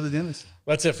rather go to the dentist.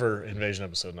 That's it for Invasion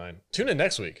Episode 9. Tune in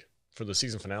next week for the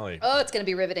season finale, Oh, it's going to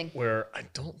be riveting. where I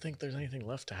don't think there's anything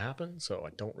left to happen, so I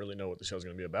don't really know what the show's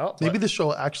going to be about. Maybe but the show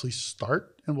will actually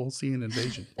start and we'll see an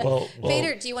invasion. Well,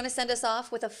 Vader, do you want to send us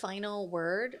off with a final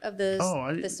word of the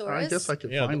I thesaurus? guess I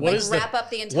could Yeah, find what one. is the- wrap up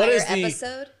the what entire is the-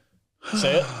 episode?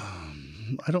 say it.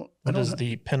 I what is don't.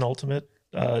 the penultimate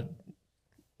I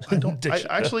don't. I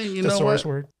actually, you know thesaurus what?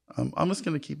 word? I'm just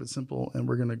gonna keep it simple, and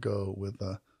we're gonna go with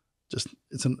just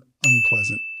it's an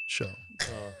unpleasant show.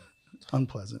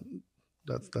 Unpleasant.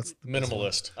 That's the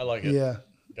Minimalist. I like it. Yeah.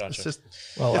 Gotcha. It's just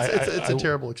Well, it's a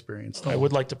terrible experience. I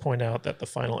would like to point out that the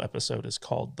final episode is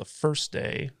called The First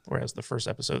Day, whereas the first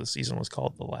episode of the season was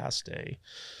called The Last Day.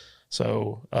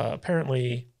 So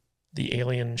apparently the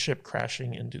alien ship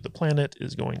crashing into the planet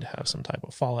is going to have some type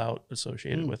of fallout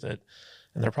associated with it.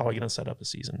 And they're probably going to set up a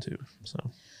season 2. So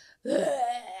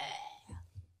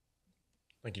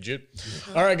Thank you, Jude.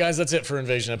 All right, guys, that's it for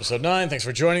Invasion Episode 9. Thanks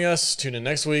for joining us. Tune in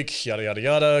next week. Yada, yada,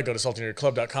 yada. Go to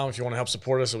saltynerdyclub.com if you want to help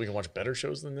support us so we can watch better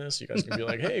shows than this. You guys can be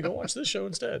like, hey, go watch this show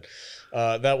instead.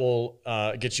 That will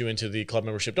get you into the club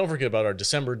membership. Don't forget about our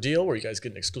December deal where you guys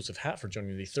get an exclusive hat for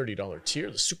joining the $30 tier,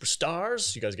 the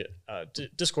Superstars. You guys get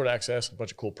Discord access, a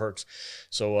bunch of cool perks.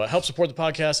 So help support the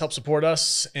podcast, help support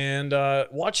us, and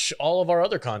watch all of our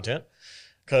other content.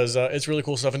 Because it's really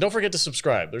cool stuff. And don't forget to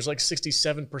subscribe. There's like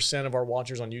 67% of our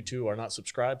watchers on YouTube are not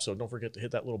subscribed. So don't forget to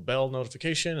hit that little bell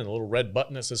notification and the little red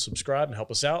button that says subscribe and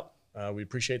help us out. We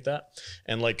appreciate that.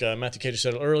 And like Matthew Cage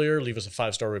said earlier, leave us a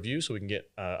 5-star review so we can get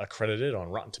accredited on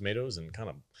Rotten Tomatoes and kind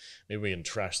of maybe we can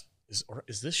trash.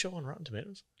 Is this show on Rotten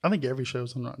Tomatoes? I think every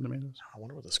show's on Rotten Tomatoes. I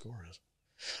wonder what the score is.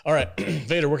 All right.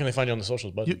 Vader, where can they find you on the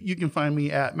socials, bud? You can find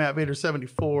me at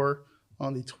MattVader74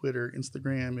 on the Twitter,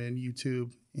 Instagram, and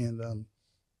YouTube. And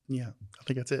yeah, I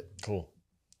think that's it. Cool.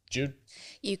 Jude?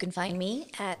 You can find me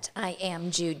at I am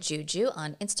Jude Juju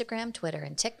on Instagram, Twitter,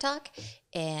 and TikTok.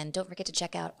 And don't forget to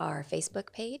check out our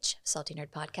Facebook page, Salty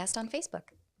Nerd Podcast on Facebook.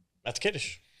 Matthew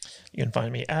Kadish. you can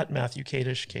find me at Matthew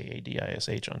Kadish,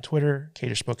 Kadish on Twitter.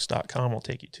 Kadishbooks.com will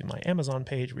take you to my Amazon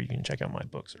page where you can check out my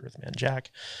books, Earthman Jack.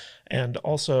 And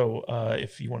also,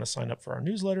 if you want to sign up for our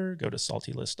newsletter, go to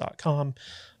saltylist.com.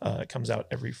 It comes out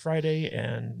every Friday,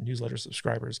 and newsletter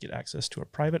subscribers get access to a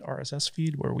private RSS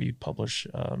feed where we publish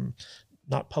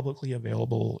not publicly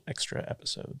available extra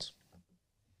episodes.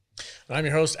 And I'm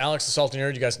your host, Alex the Salty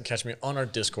Nerd. You guys can catch me on our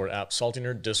Discord app,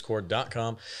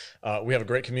 saltynerddiscord.com. We have a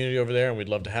great community over there, and we'd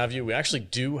love to have you. We actually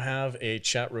do have a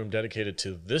chat room dedicated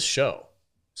to this show.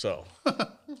 So I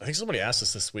think somebody asked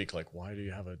us this week, like, why do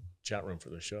you have a chat room for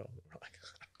this show? We're like,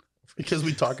 Because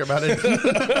we talk about it.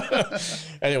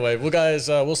 anyway, well, guys,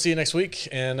 we'll see you next week.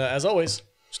 And as always,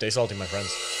 stay salty, my friends.